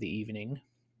of the evening,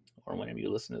 or whenever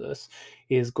you listen to this,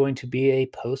 is going to be a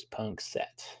post-punk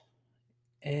set.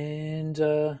 And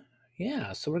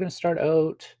yeah, so we're going to start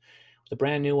out with a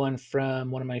brand new one from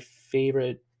one of my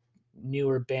favorite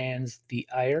newer bands, The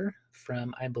Ire,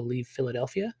 from, I believe,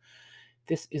 Philadelphia.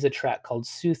 This is a track called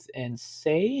Sooth and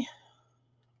Say.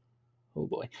 Oh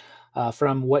boy.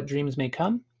 From What Dreams May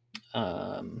Come.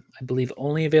 I believe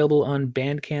only available on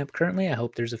Bandcamp currently. I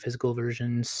hope there's a physical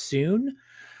version soon.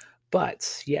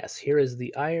 But yes, here is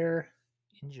The Ire.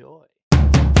 Enjoy. I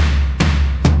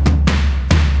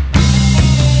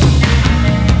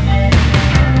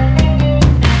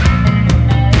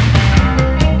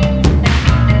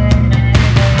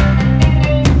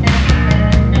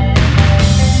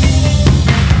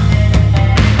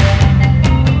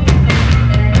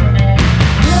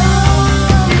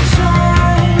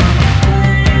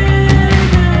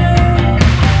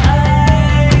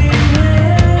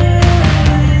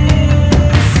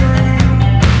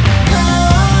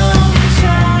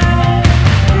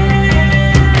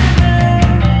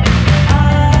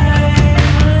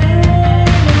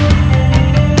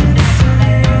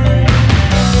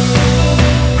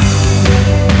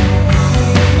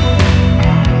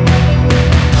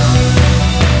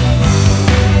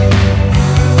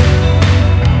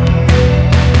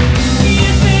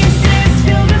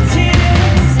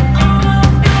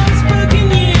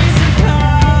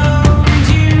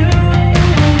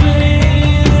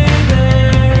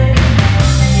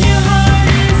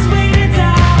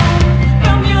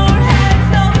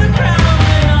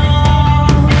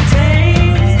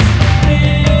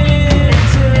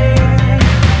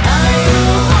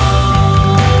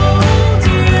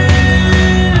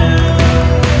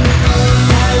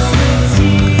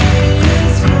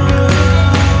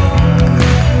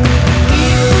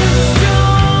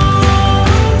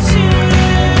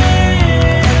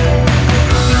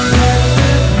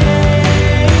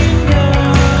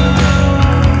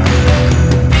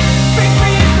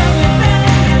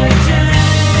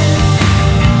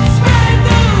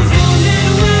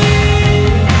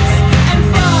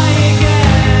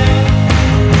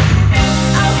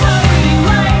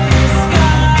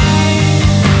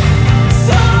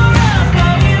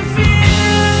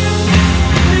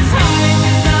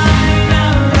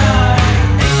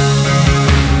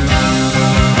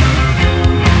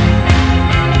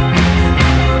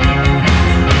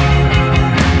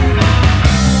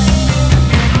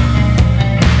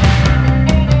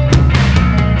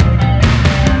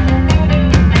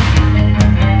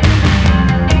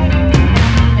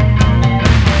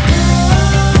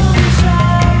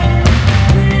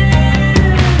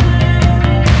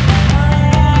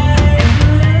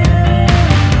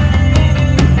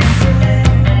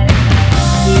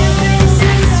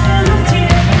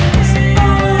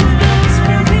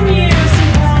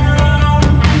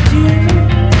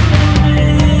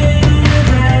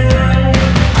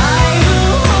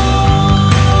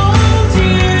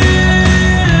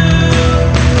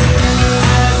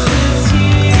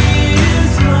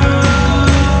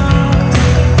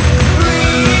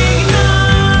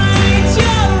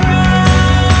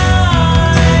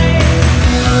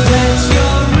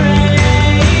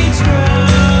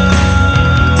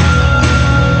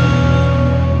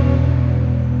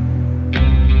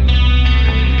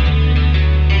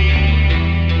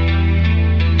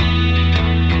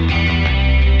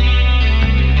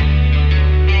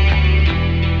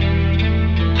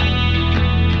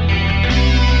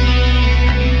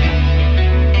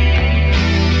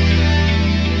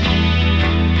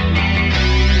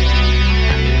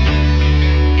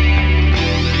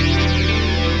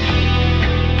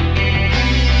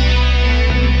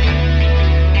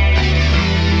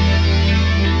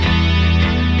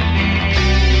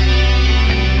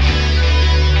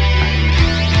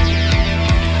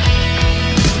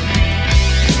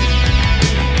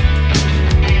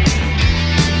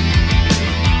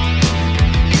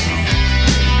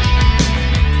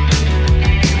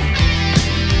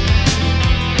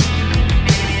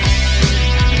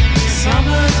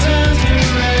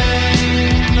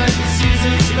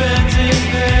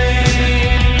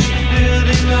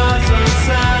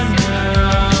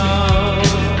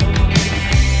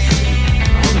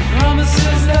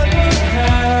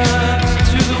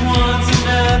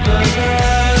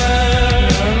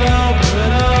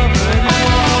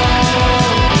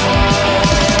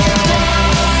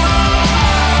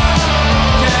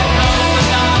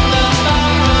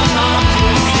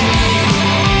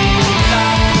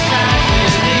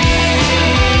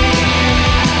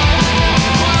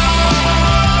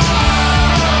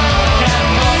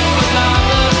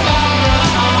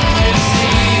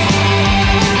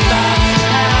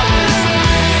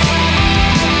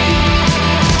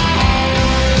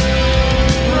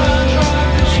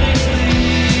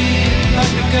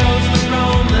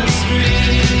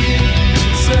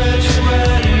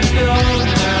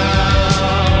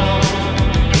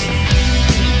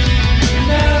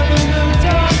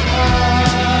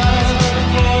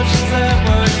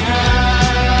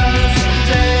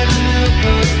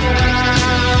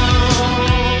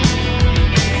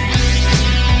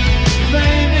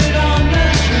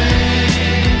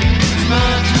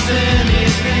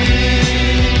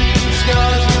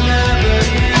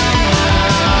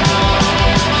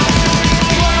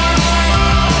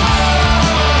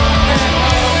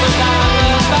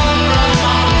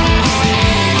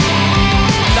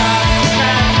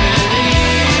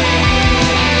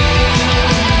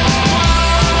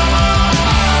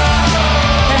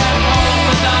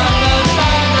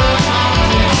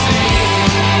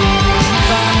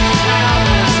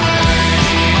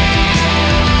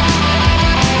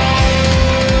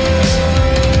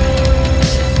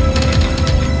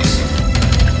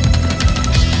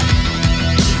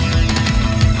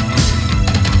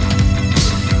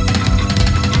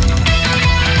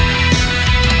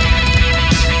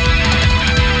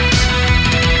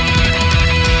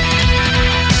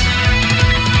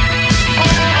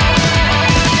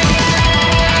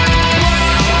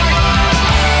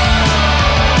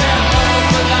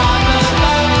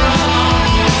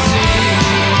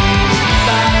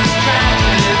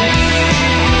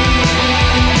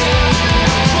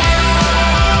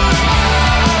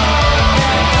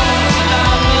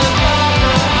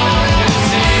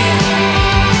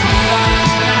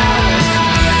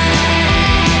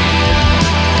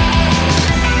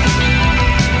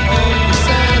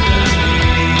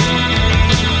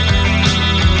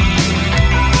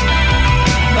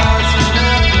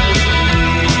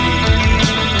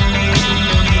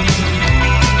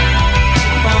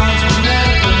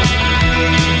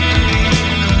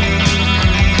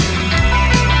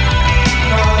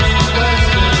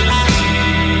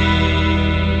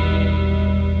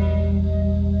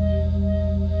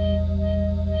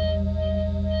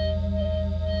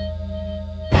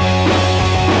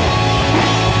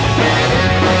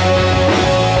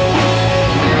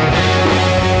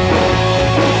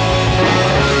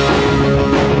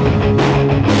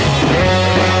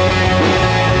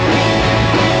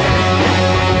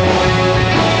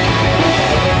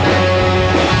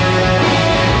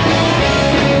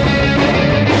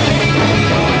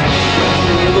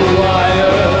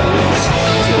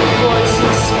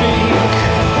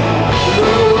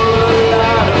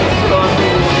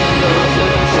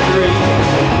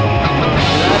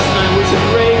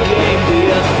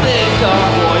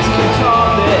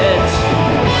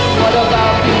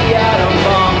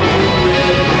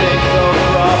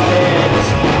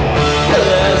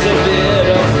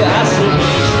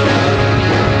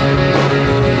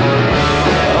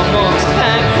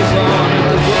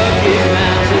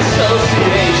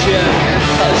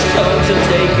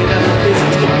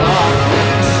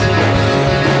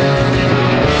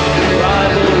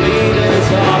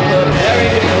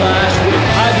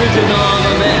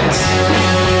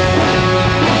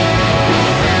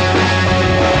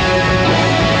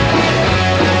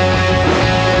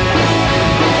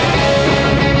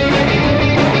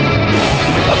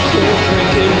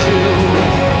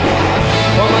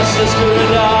sister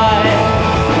and I,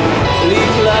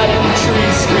 leaf lighting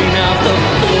trees screen out the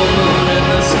full moon in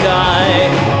the sky,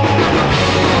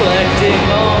 reflecting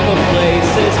on the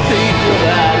places people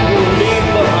that we'll leave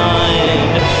behind.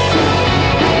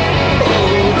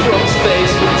 Oh, from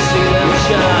space we'll see them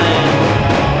shine,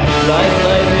 like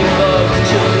lightning bugs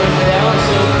children found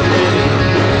so pretty.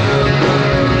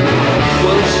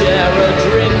 We'll share a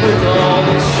drink with all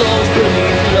the souls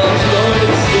beneath love's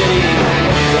lonely city,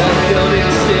 welcoming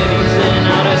cities in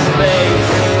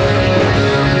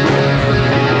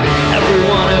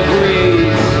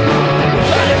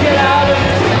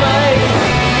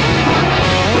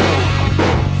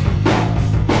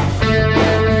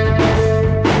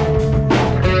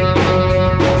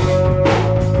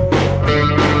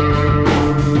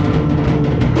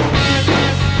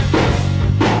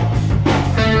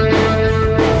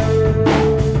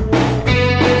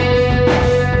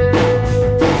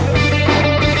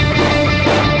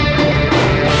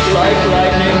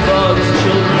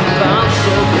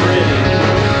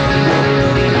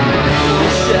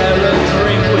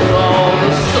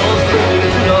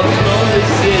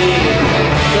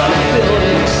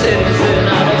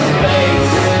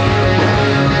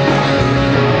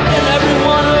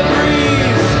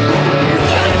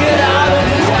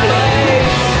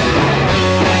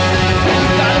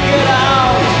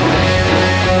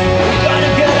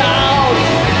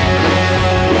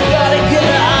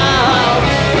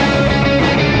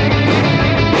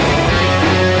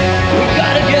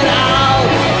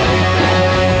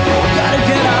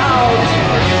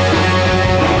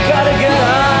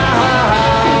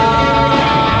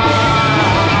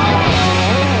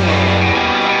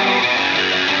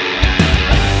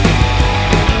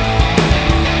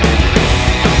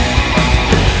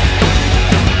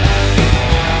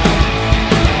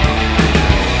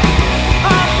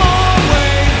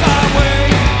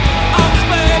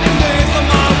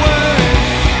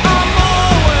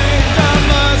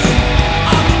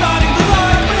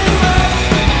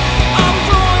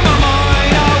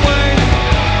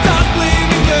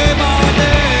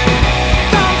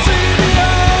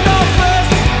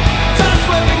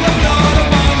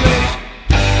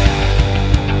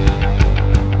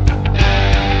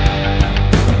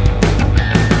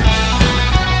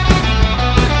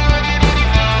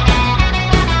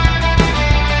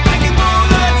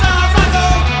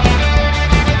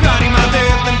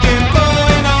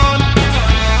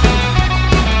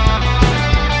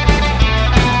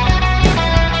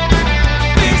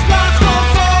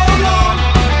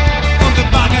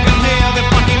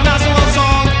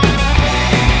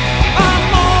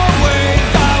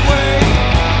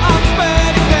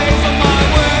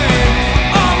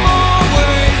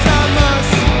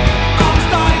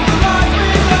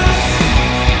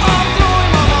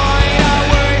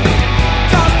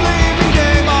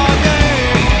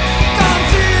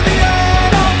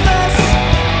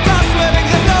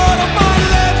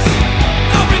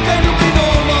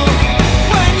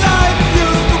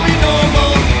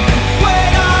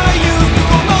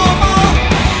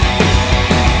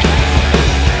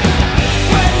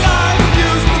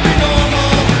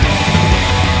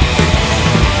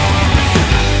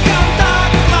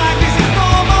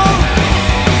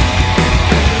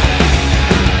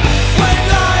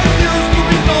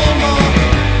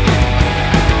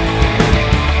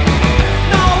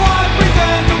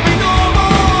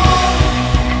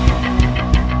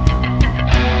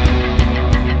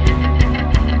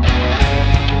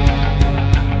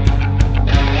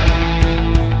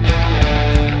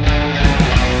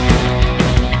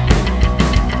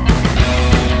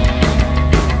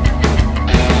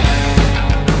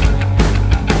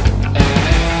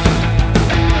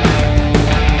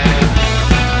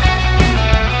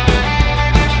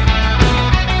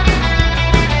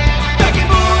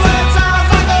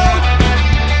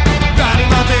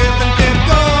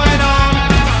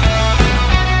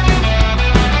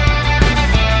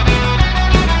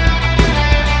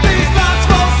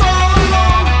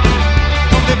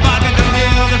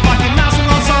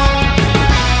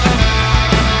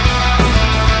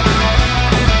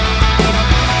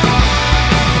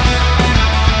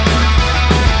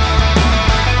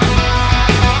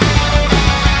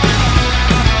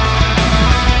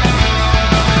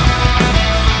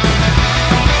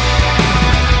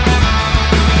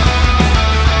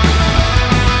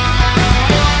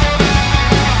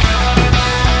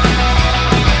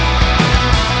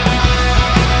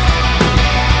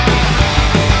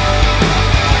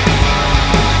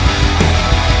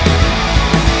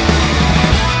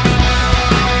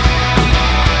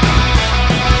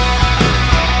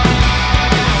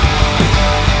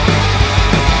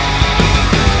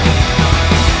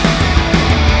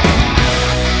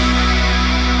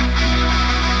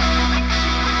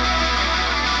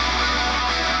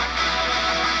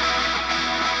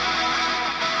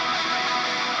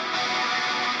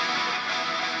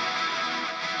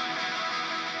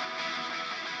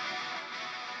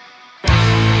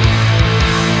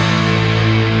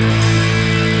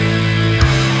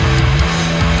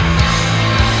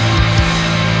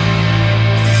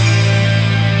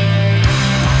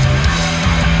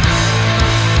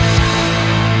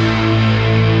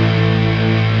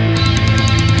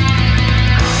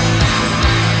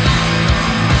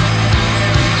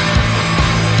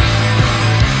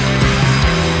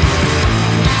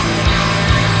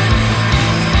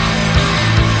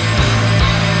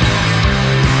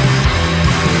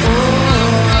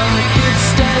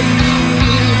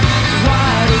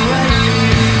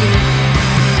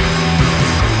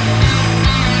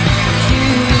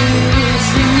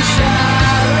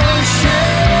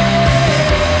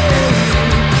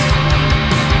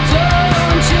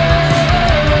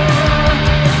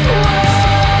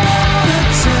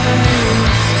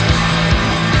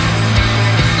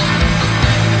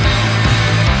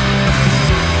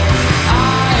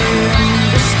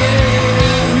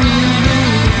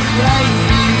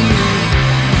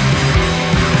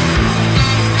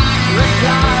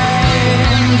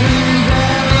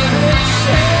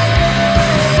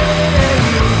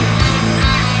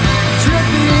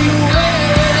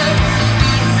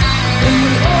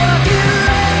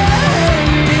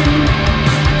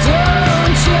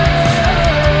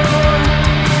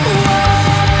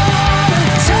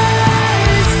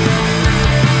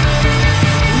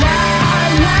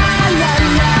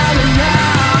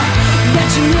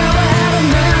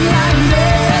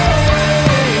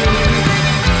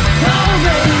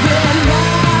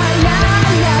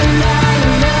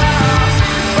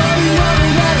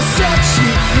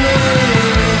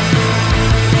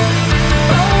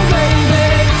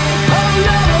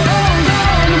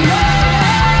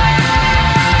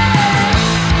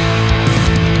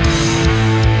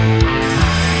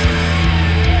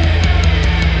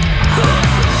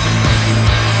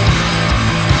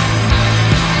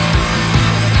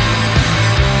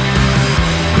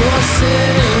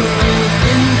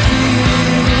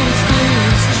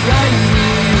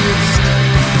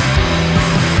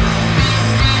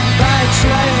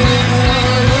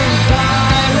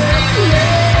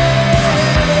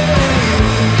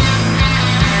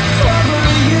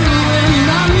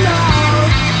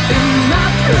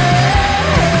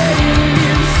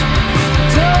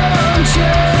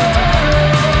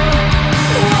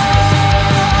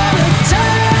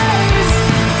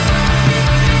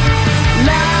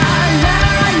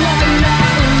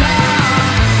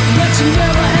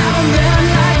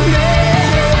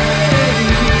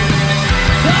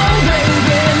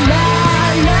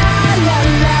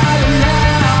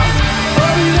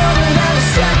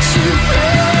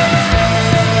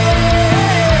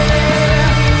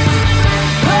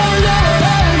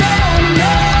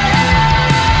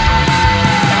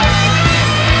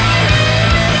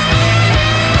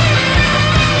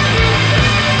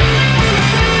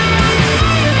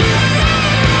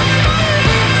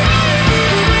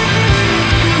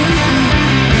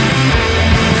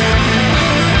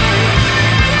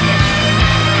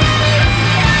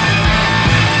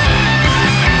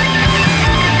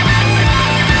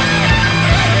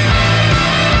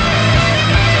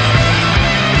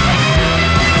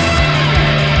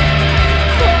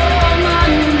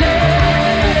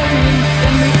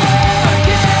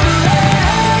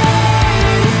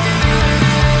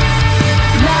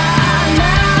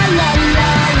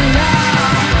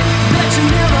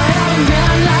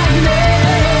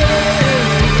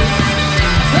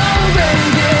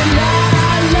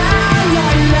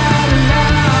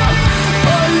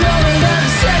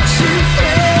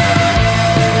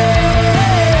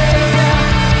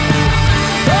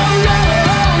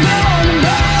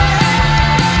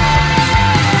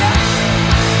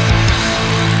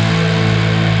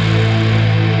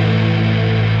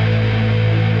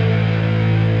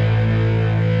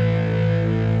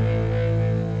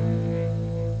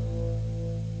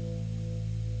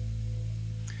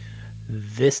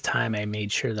this time I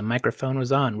made sure the microphone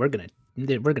was on. We're gonna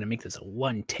make this a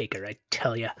one taker, I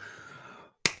tell ya.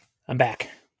 I'm back.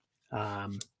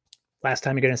 Last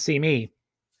time you're gonna see me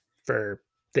for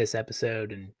this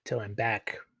episode until I'm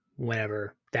back,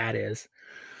 whenever that is.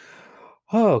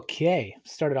 Okay,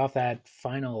 started off that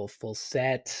final full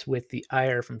set with the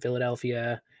Ire from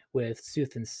Philadelphia, with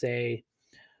Sooth and Say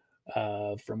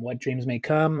from What Dreams May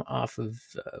Come off of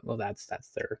that's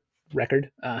their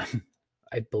record.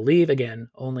 I believe, again,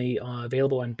 only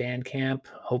available on Bandcamp.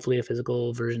 Hopefully a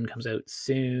physical version comes out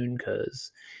soon,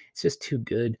 because it's just too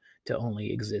good to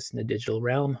only exist in the digital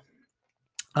realm.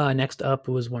 Next up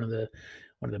was one of the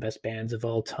best bands of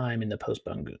all time in the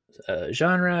post-punk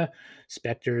genre,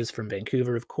 Spectres from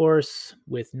Vancouver, of course,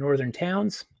 with Northern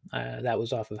Towns. That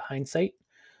was off of Hindsight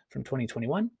from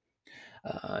 2021.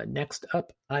 Next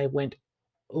up, I went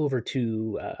over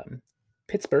to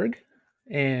Pittsburgh,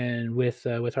 and with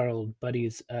our old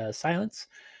buddies, Silence.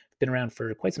 Been around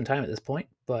for quite some time at this point,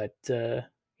 but yeah,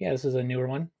 this is a newer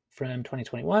one from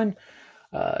 2021.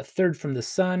 Third from the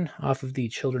Sun off of the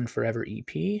Children Forever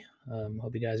EP.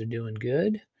 Hope you guys are doing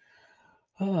good.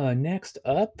 Next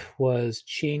up was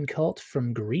Chain Cult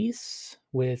from Greece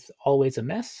with Always a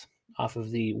Mess off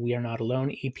of the We Are Not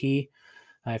Alone EP.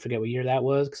 I forget what year that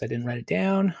was because I didn't write it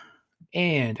down.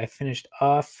 And I finished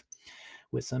off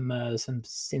with some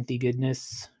synthy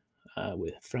goodness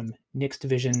from Nick's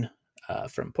Division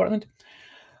from Portland.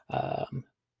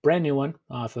 Brand new one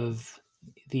off of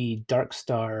the Dark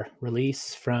Star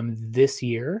release from this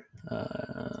year.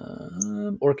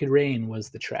 Orchid Rain was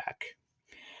the track.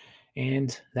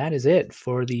 And that is it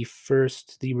for the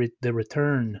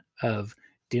return of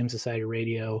Doom Society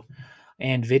Radio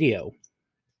and video.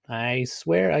 I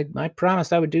swear, I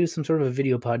promised I would do some sort of a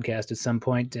video podcast at some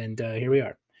point, and here we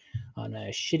are on a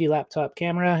shitty laptop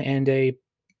camera and a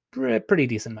pretty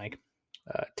decent mic.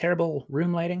 Terrible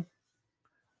room lighting.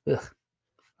 Ugh.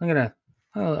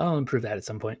 I'll improve that at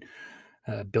some point.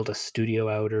 Build a studio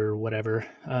out or whatever.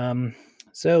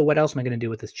 So what else am I going to do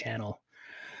with this channel?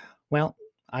 Well,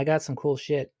 I got some cool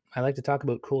shit. I like to talk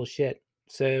about cool shit.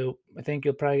 So I think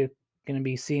you'll probably going to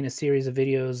be seeing a series of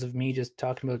videos of me just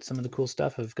talking about some of the cool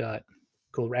stuff I've got.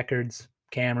 Cool records,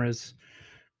 cameras,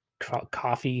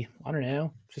 coffee. I don't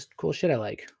know. Just cool shit I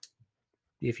like.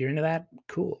 If you're into that,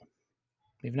 cool.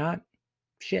 If not,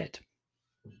 shit.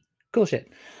 Cool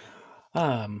shit.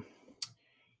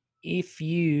 If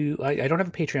you, I don't have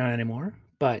a Patreon anymore,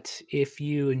 but if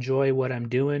you enjoy what I'm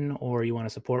doing or you want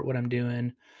to support what I'm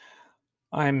doing,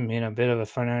 I'm in a bit of a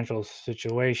financial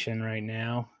situation right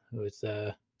now with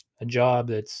a job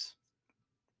that's,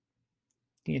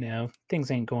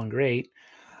 things ain't going great.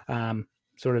 I'm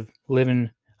living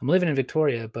in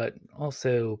Victoria, but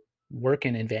also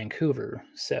working in Vancouver.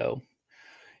 So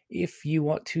if you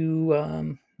want to,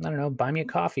 I don't know, buy me a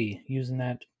coffee using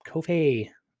that Ko-fi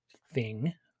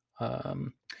thing,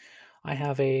 I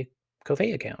have a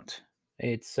Ko-fi account.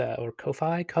 It's, or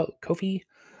Ko-fi, Ko-fi,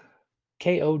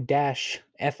 ko-fi.com/Doom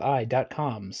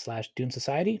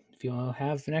Society. If you want to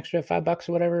have an extra $5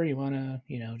 or whatever, you want to,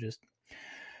 just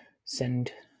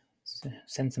send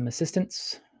some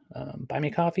assistance, buy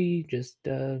me coffee, just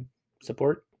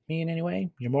support me in any way,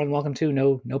 you're more than welcome to.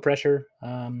 No pressure.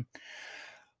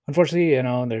 Unfortunately,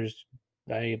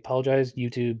 I apologize,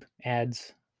 YouTube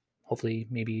ads. Hopefully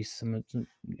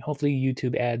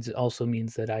YouTube ads also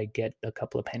means that I get a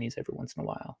couple of pennies every once in a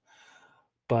while.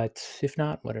 But if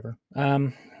not, whatever.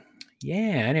 Yeah,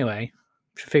 anyway,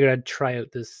 figured I'd try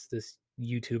out this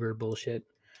YouTuber bullshit.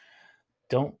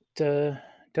 Don't know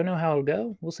how it'll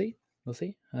go. We'll see.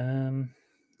 Let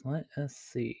us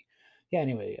see. Yeah,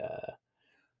 anyway,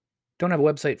 don't have a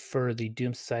website for the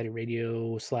Doom Society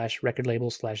Radio /record label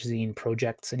 /zine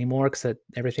projects anymore, because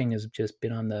everything has just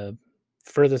been on the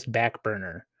furthest back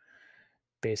burner,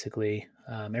 basically.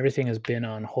 Everything has been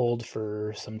on hold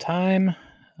for some time.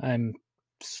 I'm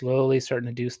slowly starting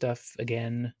to do stuff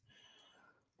again.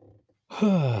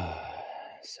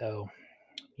 So,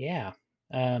 yeah.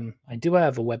 I do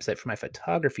have a website for my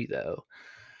photography, though.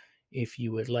 If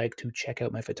you would like to check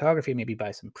out my photography, maybe buy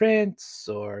some prints,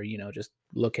 or just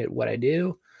look at what I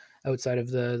do outside of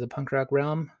the punk rock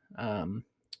realm,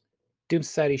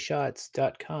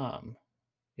 doomsocietyshots.com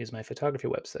is my photography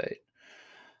website.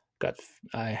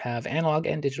 I have analog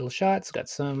and digital shots. Got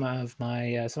some of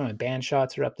my band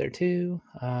shots are up there too.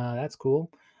 That's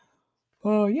cool.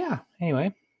 Oh yeah.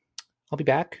 Anyway, I'll be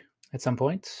back at some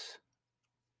point,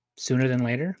 sooner than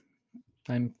later.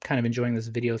 I'm kind of enjoying this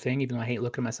video thing, even though I hate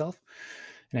looking at myself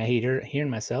and I hate hearing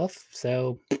myself.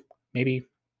 So maybe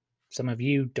some of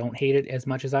you don't hate it as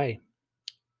much as I.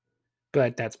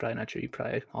 But that's probably not true. You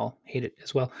probably all hate it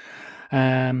as well.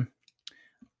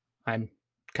 I'm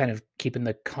kind of keeping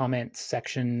the comment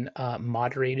section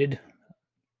moderated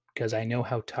because I know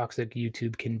how toxic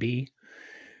YouTube can be.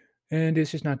 And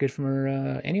it's just not good for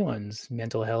anyone's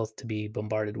mental health to be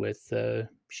bombarded with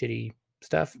shitty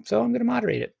stuff. So I'm going to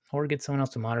moderate it or get someone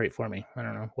else to moderate for me. I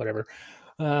don't know, whatever.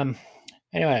 Um,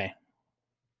 anyway,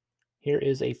 here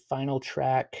is a final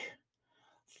track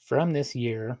from this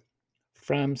year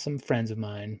from some friends of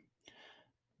mine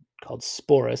called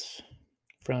Sporus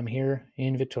from here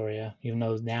in Victoria, even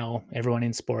though now everyone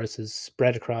in Sporus is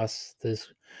spread across this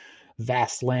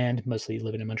vast land, mostly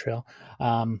living in Montreal.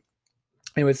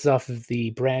 Anyway, this is off of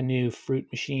the brand new Fruit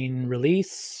Machine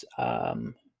release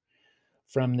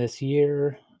from this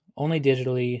year, only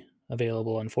digitally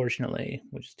available, unfortunately,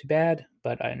 which is too bad,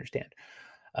 but I understand.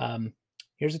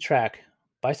 Here's a track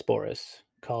by Sporus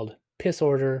called Piss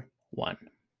Order 1.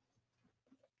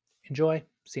 Enjoy.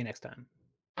 See you next time.